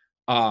do,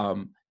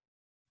 um,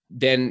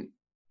 then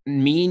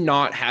me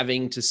not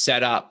having to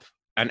set up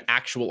an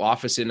actual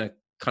office in a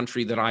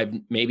country that I've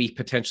maybe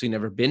potentially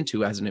never been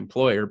to as an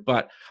employer,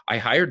 but I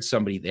hired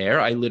somebody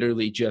there. I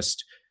literally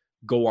just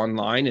go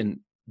online and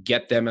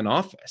get them an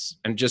office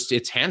and just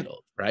it's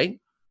handled, right?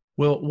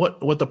 Well,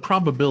 what the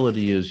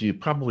probability is, you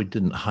probably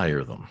didn't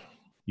hire them.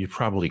 You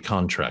probably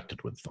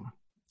contracted with them.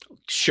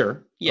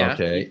 Sure. Yeah.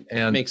 Okay.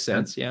 And Makes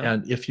sense. Yeah.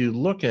 and if you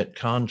look at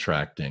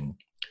contracting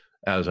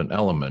as an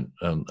element,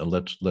 and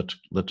let's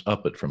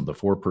up it from the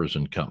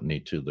four-person company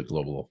to the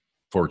global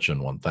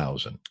Fortune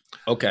 1000.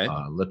 Okay.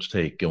 Let's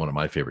take one of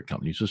my favorite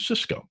companies is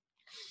Cisco.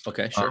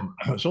 Okay. Sure.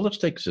 So let's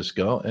take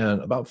Cisco.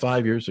 And about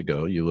 5 years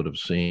ago, you would have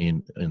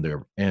seen in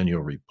their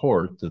annual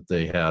report that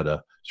they had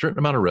a certain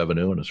amount of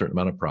revenue and a certain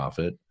amount of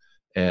profit,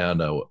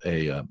 and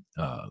a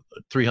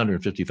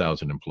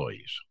 350,000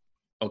 employees.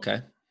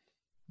 Okay.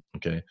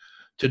 Okay.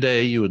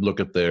 Today, you would look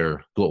at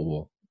their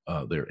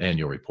their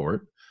annual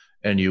report,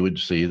 and you would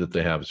see that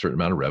they have a certain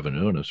amount of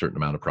revenue and a certain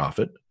amount of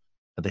profit,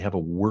 and they have a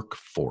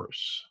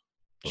workforce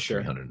of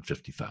Sure.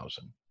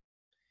 350,000.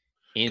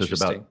 Because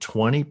Interesting. about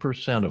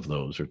 20% of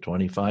those or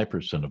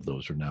 25% of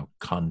those are now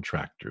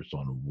contractors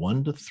on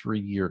 1 to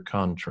 3 year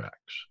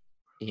contracts.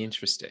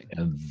 Interesting.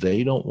 And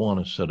they don't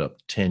want to set up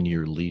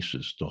 10-year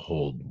leases to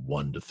hold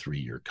 1 to 3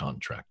 year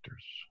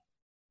contractors.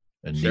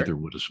 And Sure. neither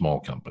would a small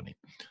company.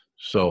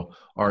 So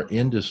our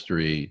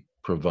industry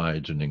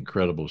provides an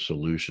incredible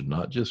solution,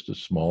 not just to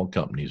small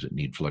companies that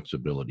need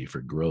flexibility for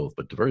growth,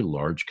 but to very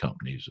large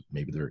companies that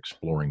maybe they're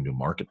exploring new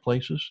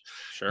marketplaces.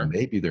 Sure.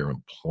 Maybe their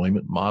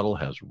employment model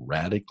has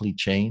radically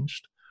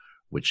changed,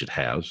 which it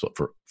has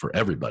for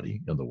everybody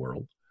in the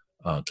world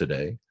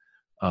today.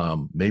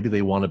 Maybe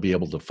they want to be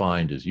able to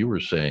find, as you were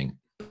saying,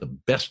 the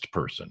best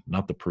person,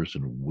 not the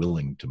person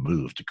willing to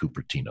move to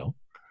Cupertino.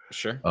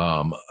 Sure.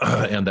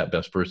 And that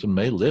best person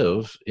may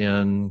live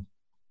in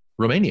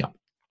Romania.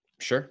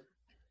 Sure.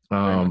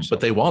 So.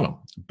 But they want them.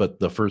 But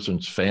the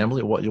person's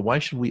family, why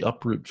should we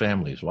uproot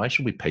families? Why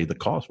should we pay the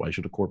cost? Why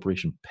should a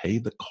corporation pay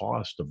the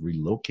cost of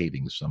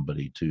relocating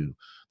somebody to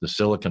the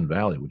Silicon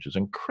Valley, which is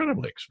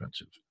incredibly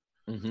expensive?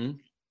 Mm-hmm.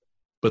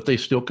 But they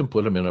still can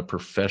put them in a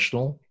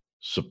professional,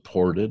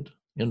 supported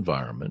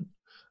environment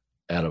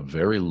at a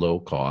very low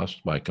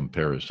cost by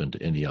comparison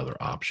to any other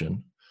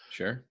option.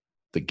 Sure.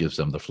 That gives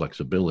them the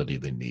flexibility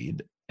they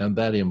need. And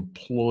that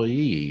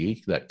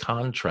employee, that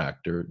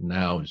contractor,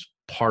 now is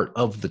part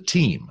of the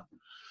team.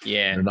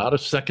 Yeah. They're not a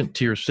second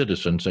tier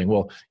citizen saying,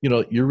 well,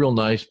 you're real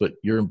nice, but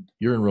you're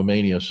in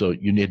Romania, so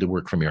you need to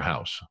work from your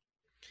house.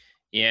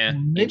 Yeah.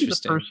 Maybe the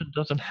person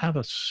doesn't have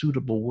a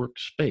suitable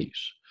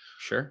workspace.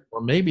 Sure.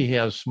 Or maybe he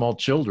has small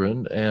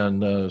children,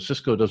 and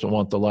Cisco doesn't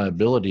want the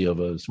liability of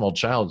a small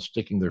child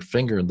sticking their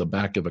finger in the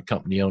back of a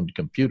company-owned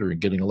computer and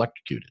getting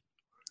electrocuted.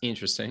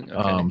 Interesting.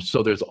 Okay.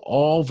 So there's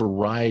all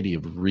variety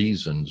of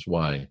reasons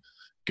why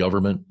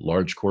government,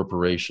 large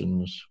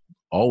corporations,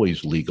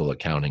 always legal,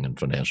 accounting, and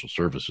financial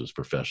services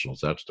professionals.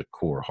 That's the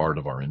core heart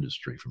of our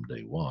industry from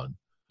day one.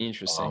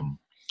 Interesting.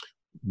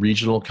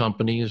 Regional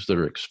companies that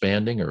are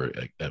expanding or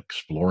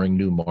exploring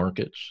new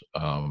markets,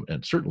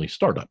 and certainly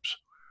startups.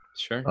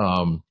 Sure.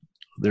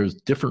 There's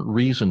different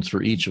reasons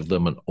for each of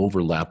them and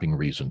overlapping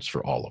reasons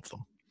for all of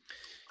them.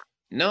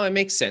 No, it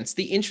makes sense.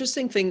 The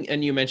interesting thing,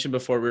 and you mentioned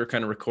before we were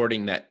kind of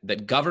recording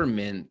that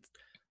government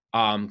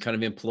kind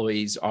of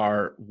employees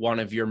are one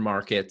of your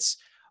markets,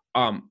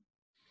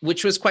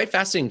 which was quite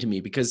fascinating to me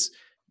because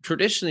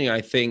traditionally,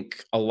 I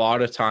think a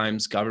lot of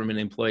times government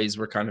employees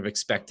were kind of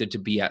expected to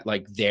be at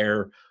like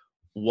their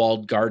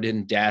walled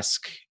garden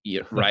desk,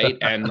 right?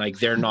 And like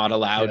they're not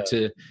allowed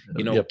to,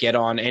 get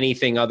on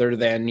anything other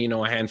than,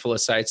 a handful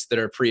of sites that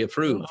are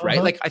pre-approved,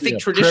 right? Like I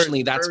think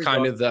traditionally that's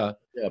kind of the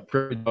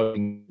prairie dog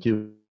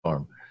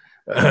farm.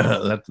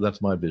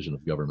 That's my vision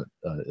of government,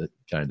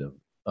 kind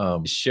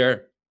of.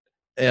 Sure.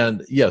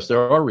 And yes,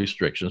 there are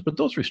restrictions, but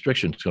those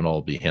restrictions can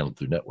all be handled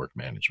through network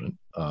management.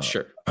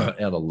 Sure.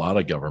 And a lot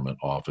of government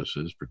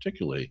offices,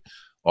 particularly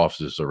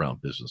offices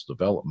around business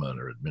development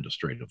or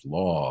administrative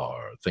law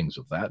or things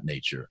of that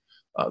nature,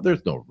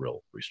 there's no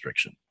real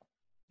restriction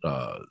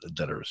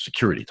that are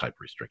security type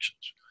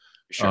restrictions.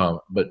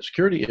 Sure. But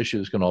security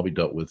issues can all be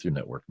dealt with through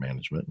network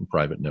management, and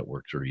private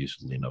networks are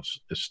easily enough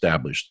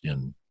established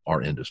in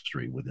our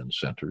industry within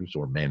centers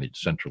or managed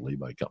centrally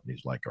by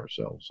companies like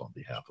ourselves on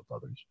behalf of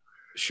others.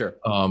 Sure.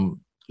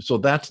 So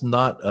that's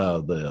not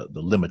the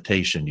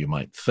limitation you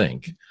might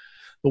think.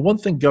 But one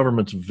thing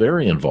government's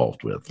very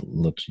involved with,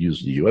 let's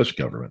use the U.S.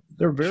 government,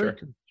 they're very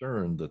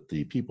concerned that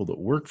the people that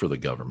work for the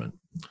government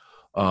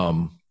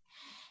have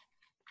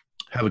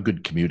a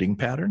good commuting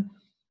pattern.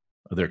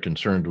 They're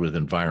concerned with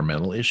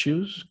environmental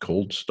issues,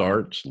 cold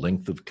starts,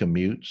 length of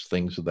commutes,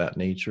 things of that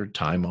nature,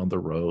 time on the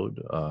road.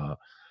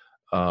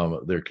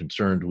 They're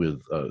concerned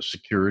with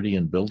security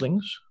in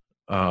buildings.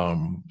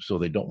 So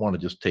they don't want to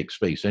just take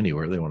space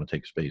anywhere. They want to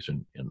take space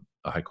in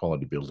high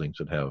quality buildings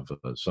that have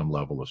some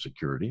level of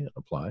security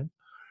applied.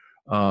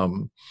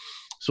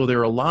 So there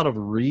are a lot of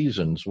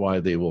reasons why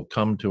they will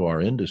come to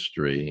our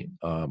industry,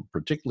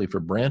 particularly for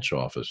branch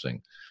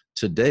officing.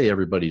 Today,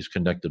 everybody's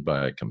connected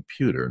by a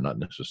computer, not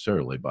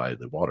necessarily by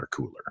the water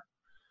cooler.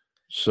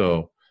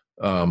 So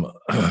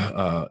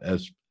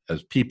as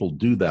people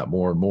do that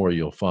more and more,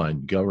 you'll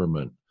find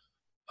government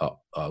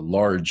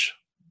large,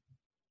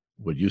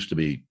 what used to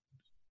be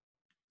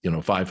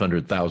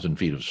 500,000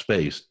 feet of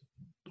space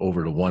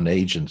over to one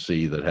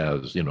agency that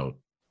has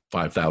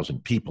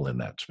 5,000 people in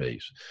that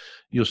space.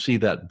 You'll see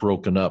that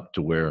broken up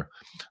to where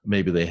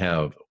maybe they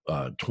have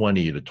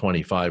 20 to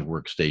 25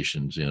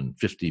 workstations in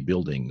 50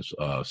 buildings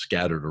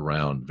scattered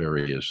around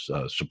various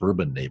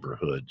suburban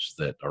neighborhoods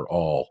that are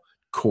all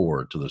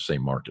core to the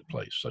same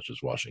marketplace, such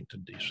as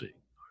Washington, D.C.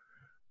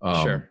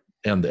 Sure.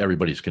 And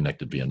everybody's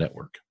connected via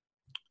network.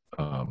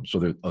 So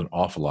there's an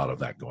awful lot of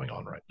that going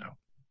on right now.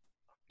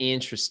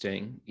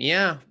 Interesting.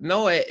 Yeah.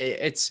 No,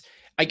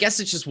 I guess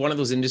it's just one of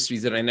those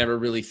industries that I never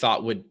really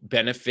thought would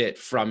benefit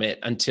from it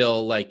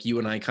until like you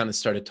and I kind of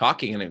started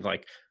talking, and I'm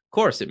like, of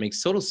course, it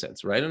makes total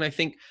sense, right? And I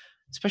think,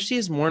 especially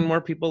as more and more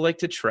people like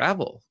to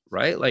travel,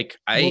 right? Like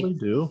well, they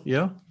do,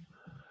 yeah.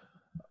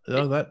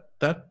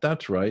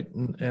 That's right.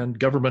 And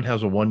government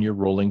has a 1-year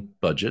rolling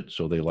budget,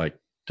 so they like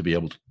to be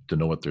able to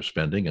know what they're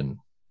spending,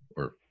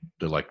 or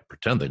they like to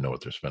pretend they know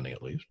what they're spending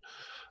at least.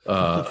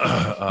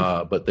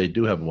 But they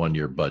do have a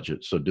 1-year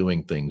budget, so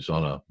doing things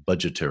on a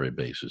budgetary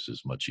basis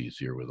is much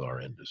easier with our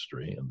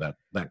industry, and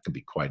that can be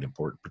quite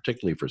important,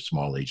 particularly for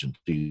small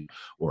agencies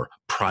or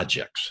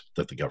projects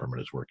that the government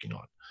is working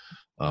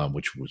on,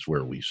 which was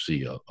where we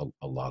see a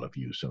lot of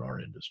use in our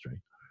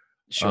industry.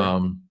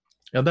 Sure.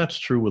 And that's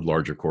true with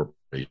larger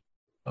corporations,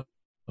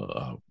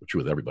 true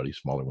with everybody,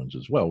 smaller ones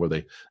as well, where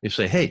they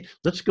say, hey,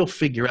 let's go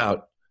figure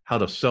out how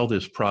to sell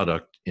this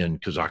product in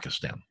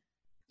Kazakhstan.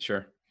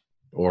 Sure.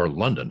 Or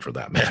London, for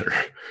that matter.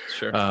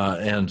 Sure.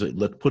 And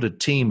let's put a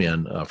team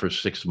in for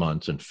 6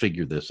 months and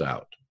figure this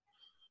out.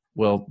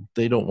 Well,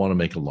 they don't want to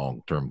make a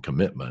long-term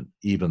commitment,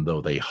 even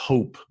though they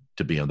hope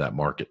to be in that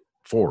market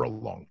for a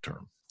long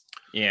term.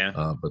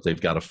 Yeah. But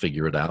they've got to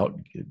figure it out,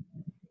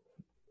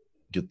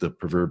 get the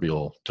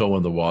proverbial toe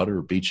in the water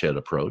or beachhead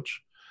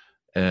approach.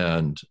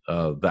 And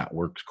that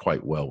works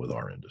quite well with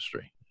our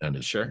industry. And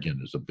it's, Sure. again,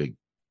 is a big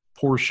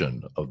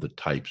portion of the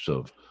types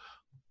of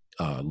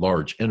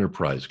large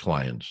enterprise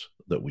clients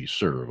that we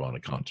serve on a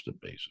constant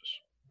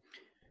basis.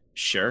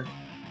 Sure.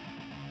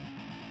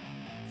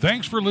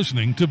 Thanks for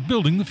listening to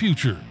Building the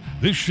Future.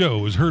 This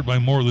show is heard by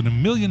more than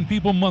 1 million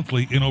people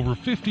monthly in over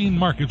 15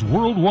 markets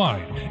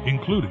worldwide,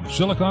 including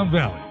Silicon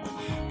Valley.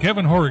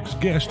 Kevin Horick's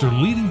guests are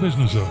leading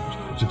business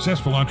owners,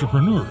 successful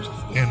entrepreneurs,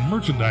 and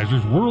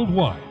merchandisers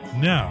worldwide.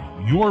 Now,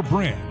 your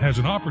brand has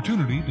an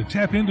opportunity to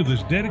tap into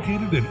this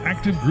dedicated and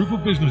active group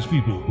of business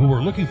people who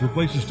are looking for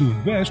places to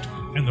invest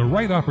and the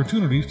right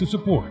opportunities to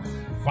support.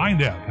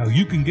 Find out how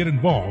you can get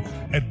involved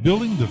at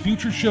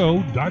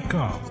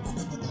buildingthefutureshow.com.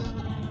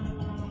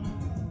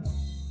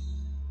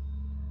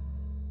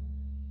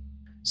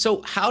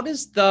 So how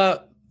does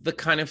the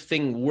kind of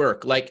thing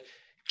work? Like,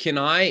 can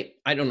I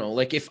don't know,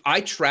 like if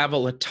I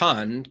travel a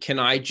ton, can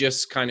I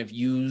just kind of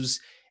use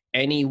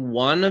any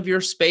one of your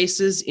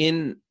spaces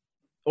in,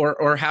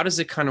 or how does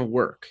it kind of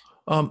work?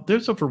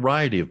 There's a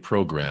variety of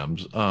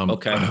programs.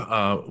 Okay.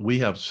 We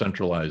have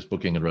centralized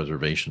booking and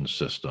reservation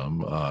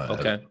system.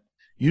 Okay.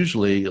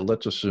 Usually,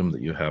 let's assume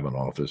that you have an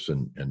office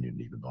and you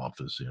need an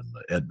office in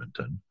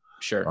Edmonton.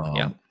 Sure.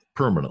 Yeah.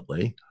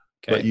 Permanently.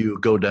 Okay. But you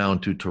go down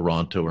to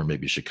Toronto or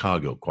maybe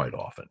Chicago quite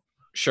often.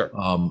 Sure.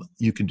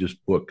 You can just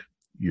book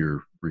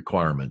your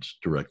requirements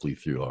directly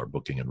through our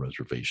booking and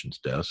reservations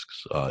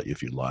desks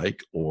if you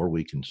like, or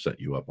we can set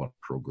you up on a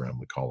program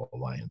we call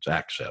Alliance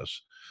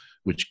Access,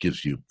 which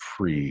gives you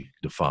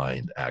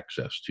predefined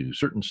access to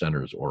certain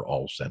centers or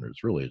all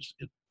centers. Really, it's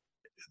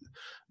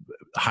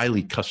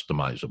highly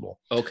customizable.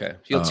 Okay.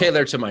 You'll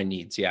tailor to my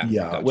needs. Yeah.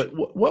 Yeah. Gotcha.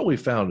 What we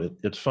found,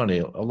 it's funny,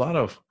 a lot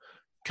of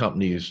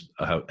companies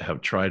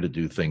have tried to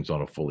do things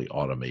on a fully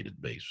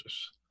automated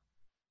basis.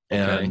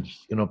 And,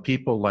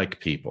 people like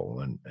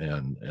people, and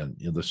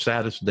the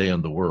saddest day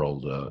in the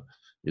world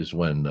is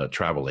when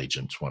travel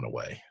agents went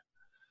away.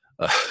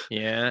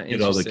 Yeah.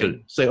 They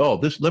could say, "Oh,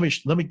 let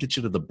me get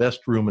you to the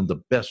best room in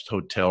the best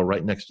hotel,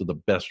 right next to the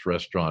best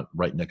restaurant,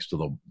 right next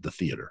to the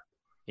theater."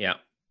 Yeah.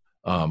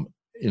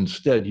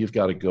 Instead, you've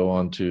got to go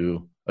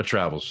onto a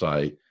travel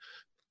site,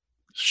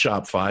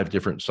 shop 5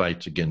 different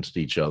sites against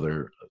each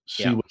other,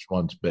 see which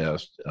one's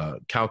best,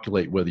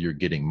 calculate whether you're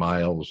getting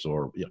miles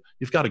or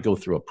you've got to go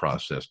through a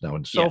process now.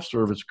 And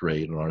self-service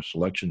great, and our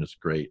selection is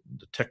great.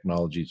 The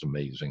technology is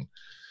amazing,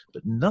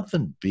 but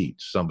nothing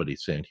beats somebody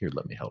saying, "Here,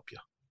 let me help you."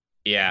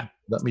 Yeah.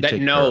 Let me that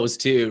take knows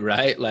too,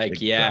 right? Like,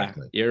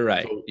 Exactly. Yeah, you're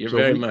right. So You're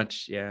very we,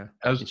 much, yeah.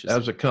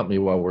 As a company,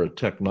 while we're a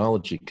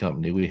technology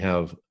company, we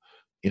have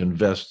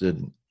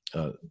invested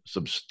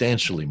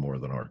substantially more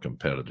than our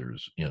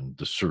competitors in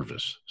the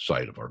service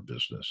side of our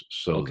business.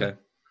 So that,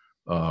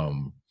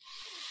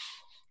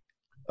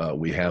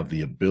 we have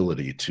the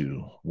ability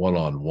to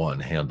one-on-one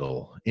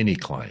handle any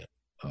client,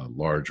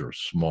 large or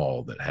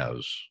small, that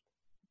has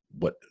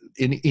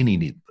any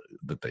need.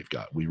 that they've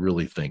got. We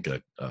really think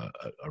a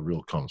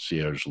real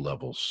concierge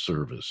level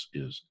service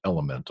is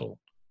elemental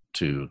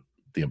to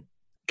the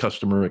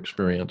customer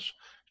experience.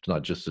 It's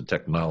not just the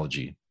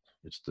technology;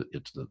 it's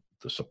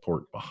the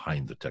support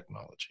behind the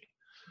technology.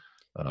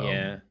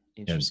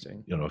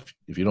 Interesting. And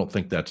if you don't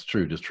think that's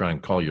true, just try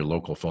and call your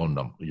local phone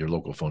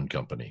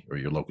company or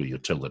your local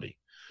utility.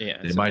 Yeah,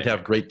 they might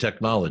have great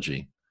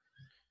technology,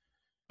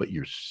 but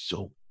you're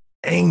so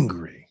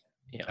angry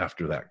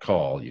after that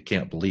call, you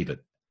can't believe it,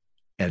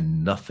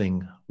 and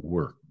nothing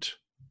worked.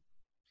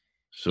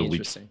 So we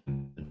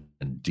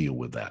can deal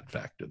with that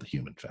factor, the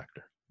human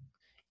factor.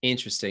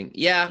 Interesting.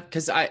 Yeah,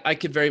 because I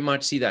could very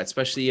much see that,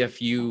 especially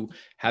if you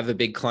have a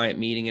big client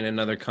meeting in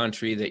another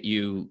country that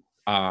you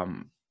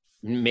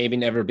maybe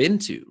never been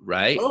to,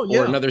 right? Oh, yeah.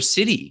 Or another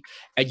city.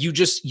 And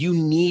you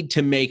need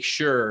to make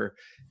sure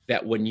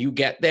that when you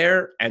get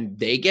there and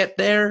they get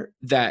there,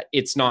 that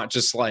it's not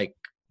just like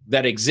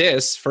that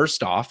exists,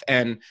 first off,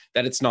 and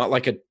that it's not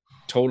like a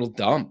total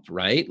dump,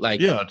 right?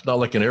 Like, yeah, it's not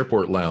like an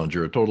airport lounge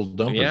or a total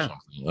dump or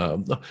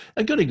something.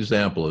 A good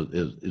example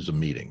is a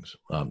meeting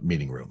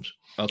rooms.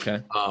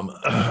 Okay.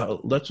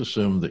 Let's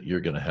assume that you're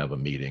going to have a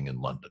meeting in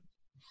London.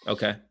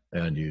 Okay.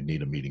 And you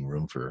need a meeting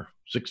room for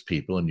 6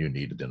 people, and you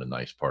need it in a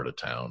nice part of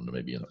town,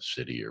 maybe in a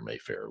city or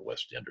Mayfair or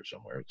West End or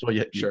somewhere. So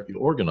you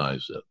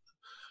organize it.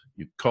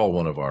 You call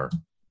or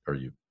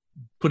you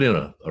put in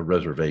a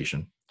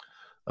reservation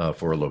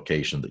for a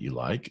location that you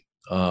like,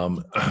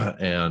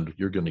 and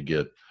you're going to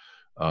get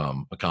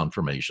a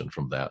confirmation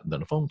from that, and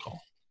then a phone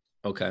call.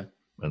 Okay.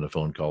 And the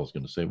phone call is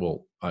going to say,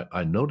 well,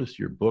 I noticed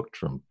you're booked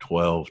from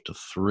 12 to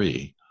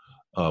 3.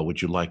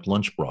 Would you like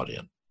lunch brought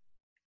in?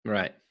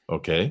 Right.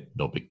 Okay,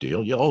 no big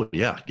deal. Yeah. Oh,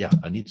 yeah.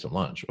 I need some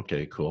lunch.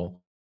 Okay,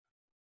 cool.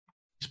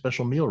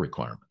 Special meal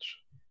requirements.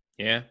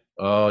 Yeah.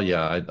 Oh,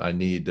 yeah. I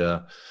need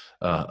a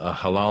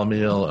halal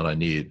meal, and I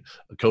need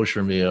a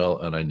kosher meal,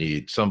 and I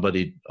need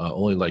somebody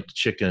only likes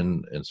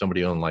chicken, and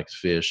somebody only likes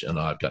fish, and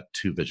I've got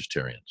 2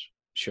 vegetarians.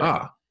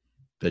 Sure.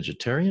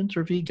 Vegetarians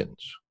or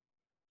vegans?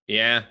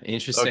 Yeah,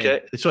 interesting.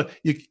 Okay, so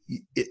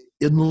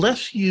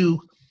unless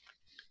you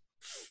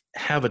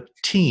have a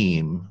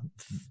team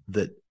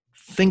that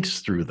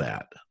thinks through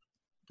that,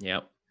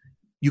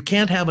 you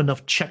can't have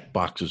enough check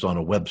boxes on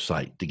a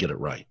website to get it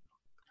right.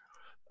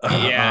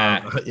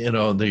 Yeah,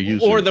 they're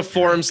using or the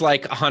form's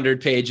like 100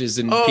 pages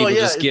and people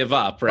just give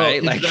up,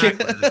 right?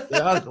 Exactly.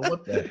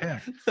 What the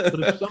heck? But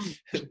if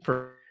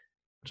some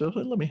so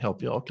let me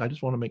help you. I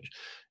just want to make sure.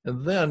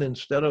 And then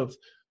instead of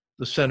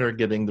the center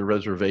getting the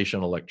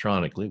reservation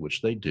electronically,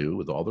 which they do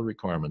with all the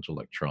requirements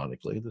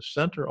electronically, the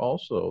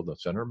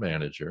center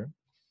manager,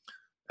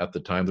 at the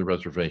time the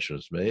reservation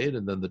is made,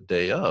 and then the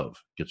day of,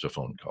 gets a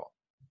phone call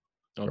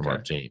from our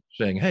team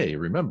saying, hey,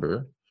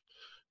 remember,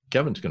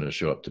 Kevin's going to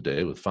show up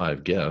today with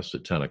 5 guests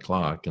at 10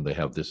 o'clock, and they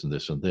have this and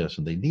this and this,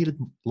 and they needed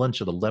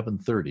lunch at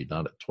 11:30,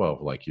 not at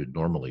 12 like you'd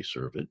normally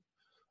serve it.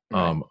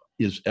 Right.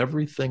 Is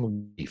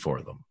everything ready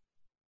for them?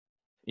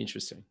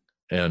 Interesting.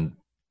 And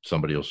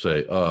somebody will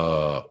say,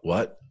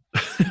 what?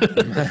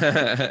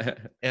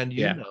 And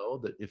you know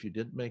that if you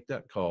didn't make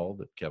that call,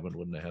 that Kevin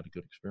wouldn't have had a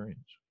good experience.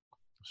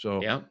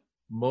 So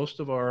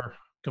most of our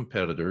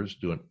competitors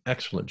do an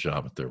excellent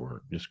job at their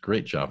work, just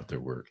great job at their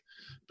work,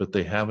 but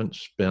they haven't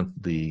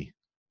spent the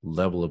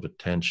level of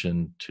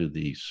attention to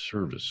the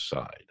service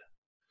side.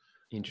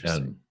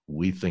 Interesting. And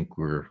we think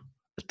we're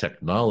a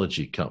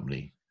technology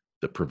company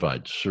that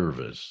provides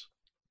service,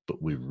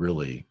 but we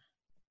really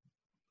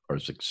are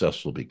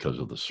successful because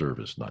of the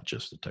service, not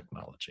just the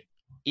technology.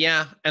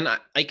 Yeah. And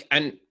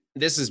and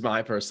this is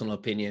my personal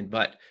opinion,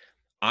 but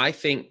I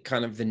think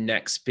kind of the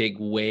next big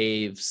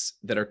waves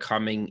that are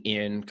coming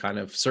in kind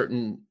of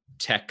certain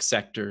tech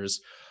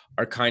sectors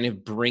are kind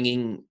of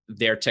bringing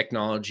their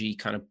technology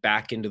kind of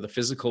back into the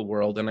physical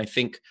world. And I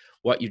think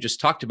what you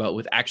just talked about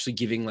with actually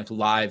giving like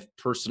live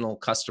personal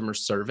customer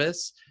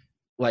service,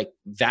 like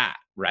that,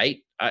 right?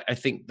 I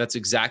think that's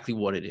exactly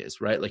what it is,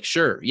 right? Like,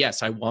 sure,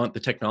 yes, I want the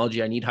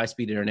technology. I need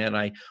high-speed internet.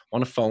 I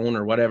want a phone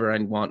or whatever. I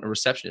want a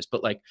receptionist.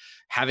 But like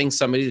having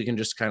somebody that can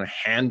just kind of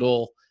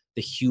handle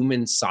the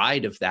human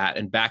side of that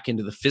and back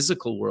into the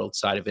physical world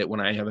side of it when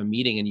I have a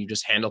meeting and you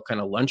just handle kind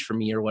of lunch for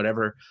me or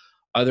whatever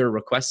other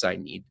requests I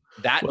need.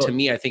 That to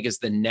me, I think is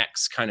the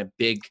next kind of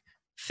big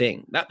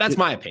thing. That's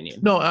my opinion.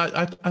 No,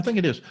 I think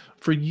it is.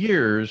 For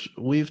years,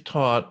 we've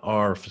taught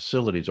our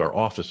facilities, our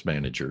office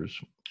managers,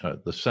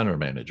 the center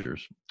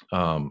managers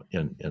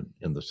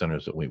in the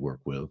centers that we work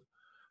with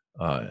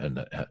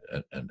and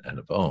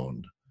have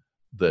owned,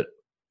 that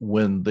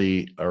when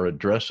they are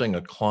addressing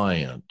a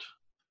client,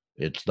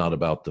 it's not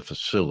about the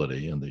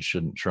facility, and they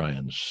shouldn't try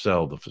and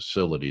sell the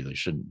facility. They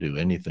shouldn't do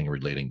anything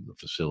relating to the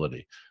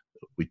facility.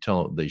 We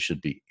tell them they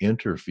should be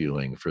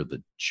interviewing for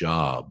the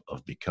job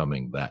of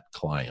becoming that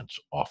client's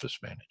office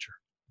manager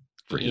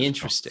for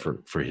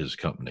his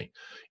company.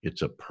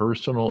 It's a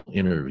personal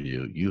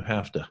interview. You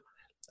have to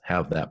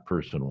have that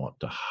person want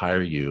to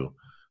hire you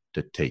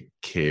to take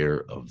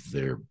care of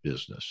their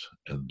business,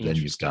 and then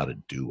you've got to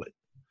do it.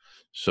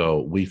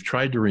 So we've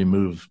tried to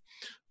remove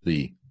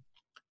the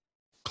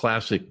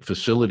classic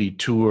facility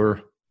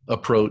tour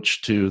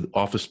approach to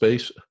office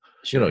space.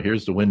 Sure.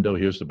 Here's the window,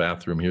 here's the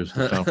bathroom, here's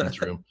the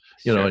conference room,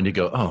 Sure. and you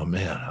go, oh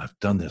man, I've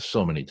done this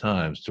so many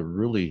times. To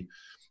really,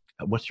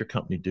 what's your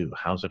company do?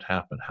 How's it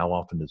happen? How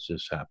often does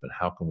this happen?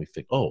 How can we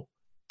fix? Oh,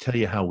 tell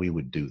you how we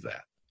would do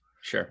that.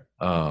 Sure.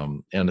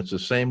 And it's the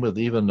same with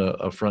even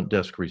a front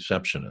desk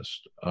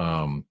receptionist.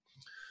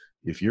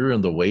 If you're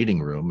in the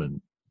waiting room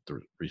and the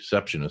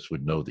receptionist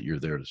would know that you're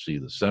there to see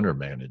the center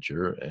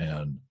manager,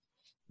 and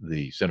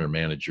the center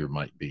manager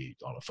might be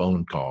on a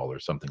phone call or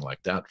something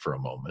like that for a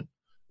moment,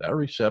 that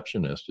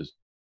receptionist is,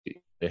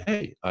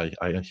 hey, I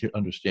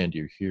understand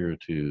you're here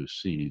to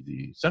see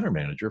the center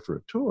manager for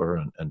a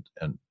tour and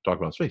talk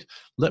about space.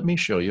 Let me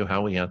show you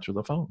how we answer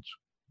the phones.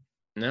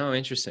 No,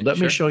 interesting. Let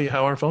Sure. me show you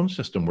how our phone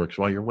system works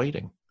while you're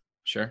waiting.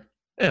 Sure.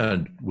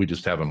 And we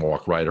just have them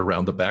walk right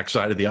around the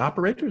backside of the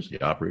operators. The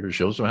operator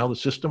shows them how the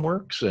system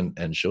works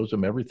and shows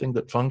them everything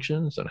that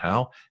functions and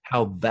how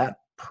that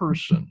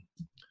person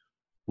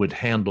would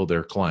handle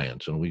their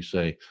clients. And we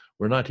say,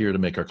 we're not here to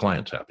make our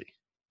clients happy.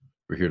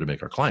 We're here to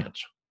make our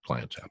clients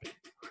happy.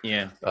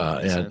 Yeah.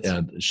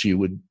 And she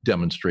would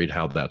demonstrate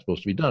how that's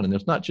supposed to be done. And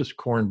it's not just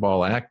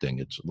cornball acting.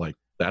 It's like,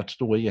 that's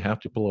the way you have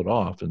to pull it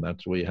off, and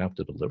that's the way you have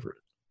to deliver it.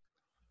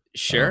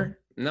 Sure.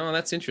 No,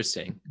 that's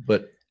interesting.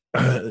 But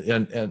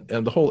and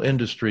the whole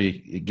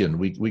industry, again,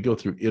 we go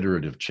through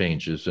iterative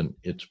changes, and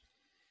it's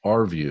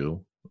our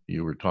view.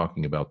 You were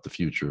talking about the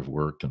future of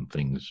work and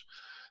things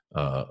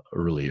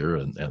earlier,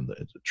 and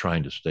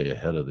trying to stay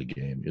ahead of the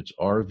game. It's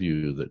our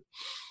view that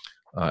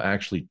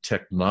actually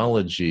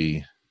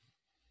technology,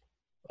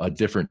 a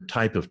different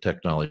type of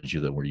technology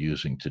that we're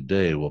using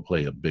today, will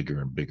play a bigger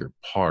and bigger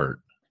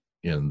part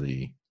in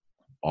the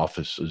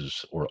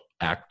offices or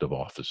act of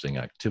officing,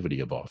 activity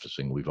of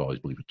officing. We've always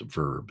believed it's a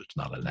verb. It's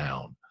not a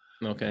noun.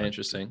 Okay,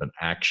 interesting. An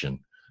action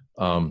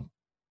in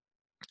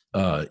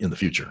the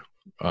future.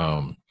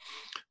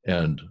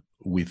 And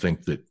we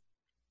think that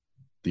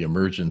the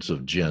emergence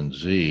of Gen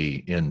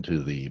Z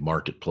into the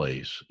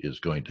marketplace is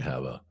going to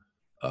have a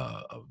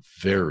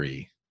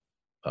very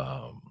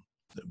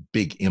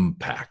big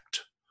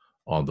impact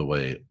on the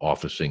way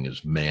officing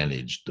is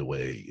managed, the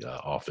way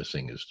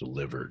officing is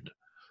delivered.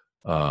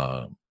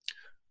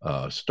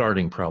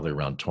 Starting probably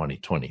around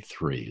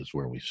 2023 is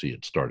where we see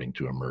it starting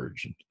to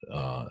emerge.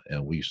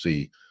 And we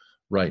see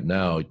right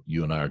now,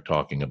 you and I are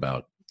talking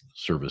about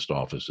serviced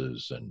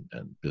offices and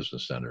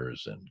business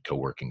centers and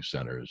co-working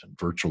centers and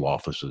virtual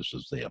offices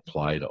as they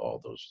apply to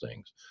all those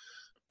things.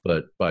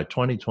 But by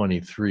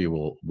 2023,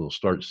 we'll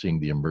start seeing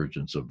the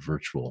emergence of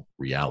virtual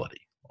reality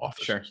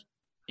offices. Sure.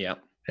 Yeah.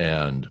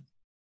 And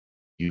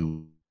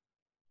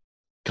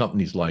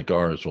companies like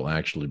ours will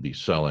actually be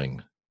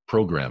selling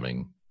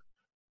programming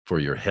for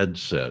your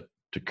headset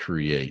to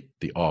create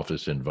the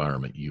office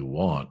environment you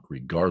want,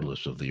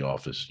 regardless of the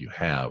office you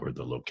have or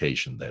the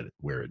location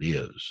where it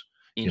is,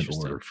 in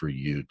order for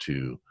you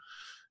to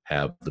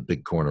have the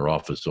big corner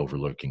office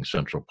overlooking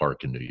Central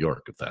Park in New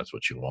York, if that's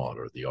what you want,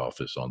 or the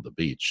office on the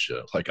beach,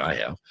 like I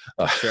have,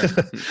 Sure.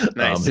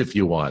 Nice. if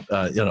you want,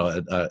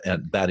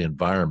 and that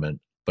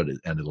environment,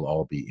 and it'll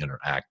all be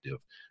interactive.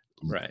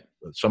 Right.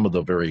 Some of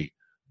the very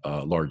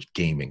large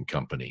gaming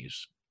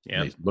companies,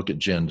 yeah, they look at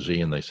Gen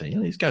Z and they say,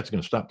 these guys are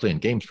going to stop playing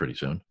games pretty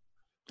soon.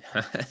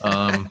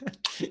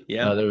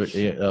 Yeah.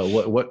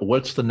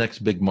 What's the next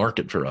big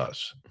market for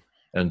us?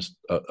 And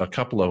a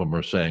couple of them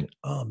are saying,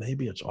 oh,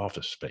 maybe it's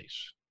office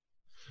space.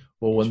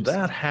 Well, when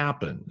that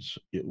happens,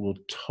 it will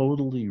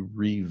totally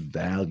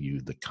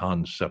revalue the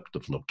concept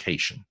of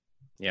location.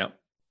 Yeah.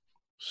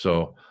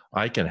 So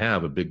I can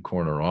have a big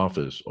corner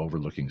office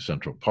overlooking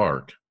Central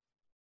Park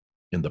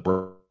in the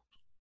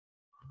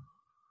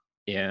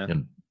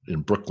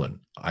in Brooklyn.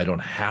 I don't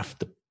have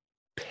to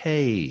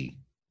pay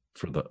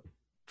for the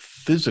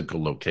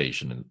physical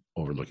location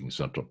overlooking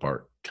Central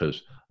Park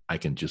because I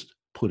can just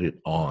put it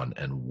on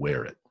and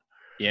wear it.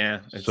 Yeah,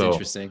 it's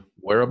interesting.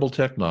 Wearable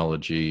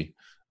technology,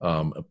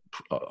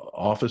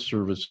 office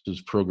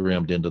services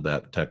programmed into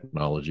that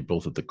technology,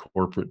 both at the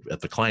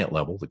client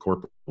level, the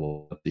corporate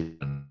level,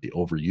 and the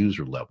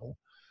overuser level,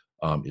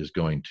 is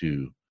going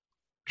to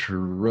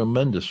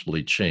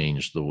tremendously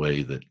change the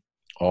way that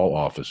all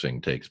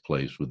officing takes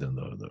place within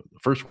the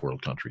first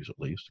world countries, at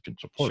least, can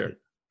support it.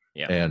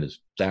 Yeah. And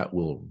that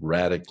will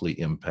radically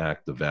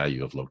impact the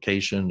value of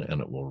location, and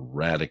it will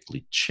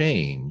radically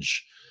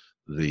change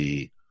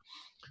the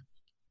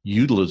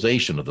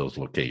utilization of those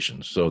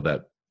locations, so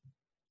that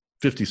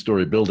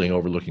 50-story building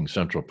overlooking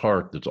Central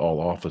Park that's all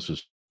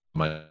offices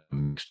might be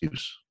mixed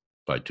use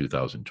by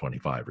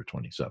 2025 or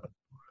 27.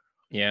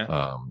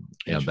 Yeah.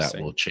 And that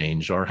will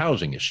change our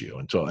housing issue.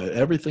 And so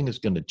everything is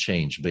going to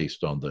change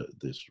based on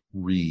this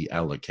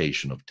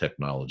reallocation of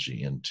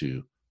technology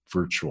into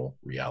virtual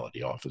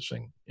reality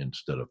officing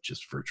instead of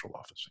just virtual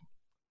officing.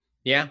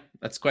 Yeah,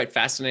 that's quite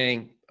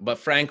fascinating. But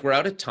Frank, we're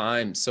out of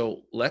time.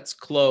 So let's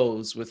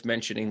close with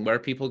mentioning where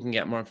people can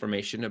get more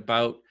information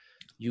about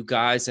you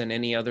guys and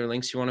any other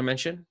links you want to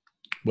mention.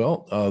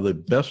 Well, the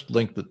best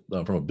link that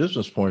from a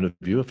business point of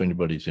view, if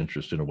anybody's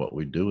interested in what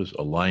we do, is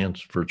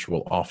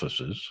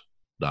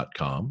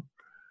alliancevirtualoffices.com.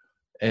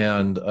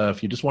 And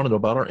if you just want to know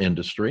about our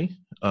industry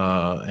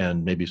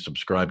and maybe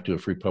subscribe to a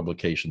free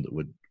publication that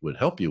would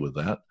help you with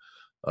that,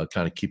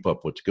 kind of keep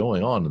up what's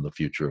going on in the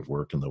future of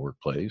work in the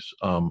workplace,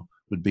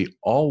 would be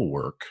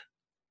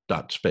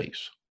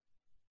allwork.space.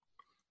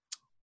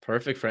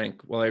 Perfect,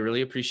 Frank. Well, I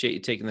really appreciate you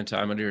taking the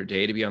time out of your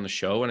day to be on the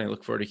show, and I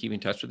look forward to keeping in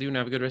touch with you, and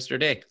have a good rest of your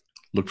day.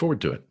 Look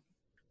forward to it.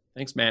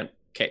 Thanks, man.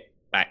 Okay,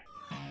 bye.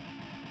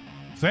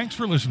 Thanks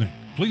for listening.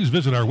 Please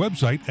visit our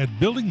website at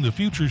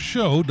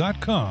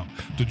buildingthefutureshow.com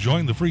to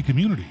join the free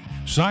community,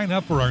 sign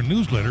up for our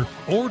newsletter,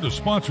 or to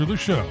sponsor the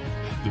show.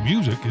 The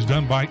music is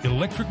done by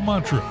Electric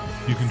Mantra.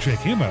 You can check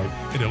him out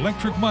at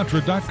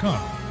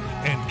electricmantra.com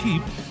and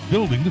keep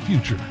building the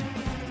future.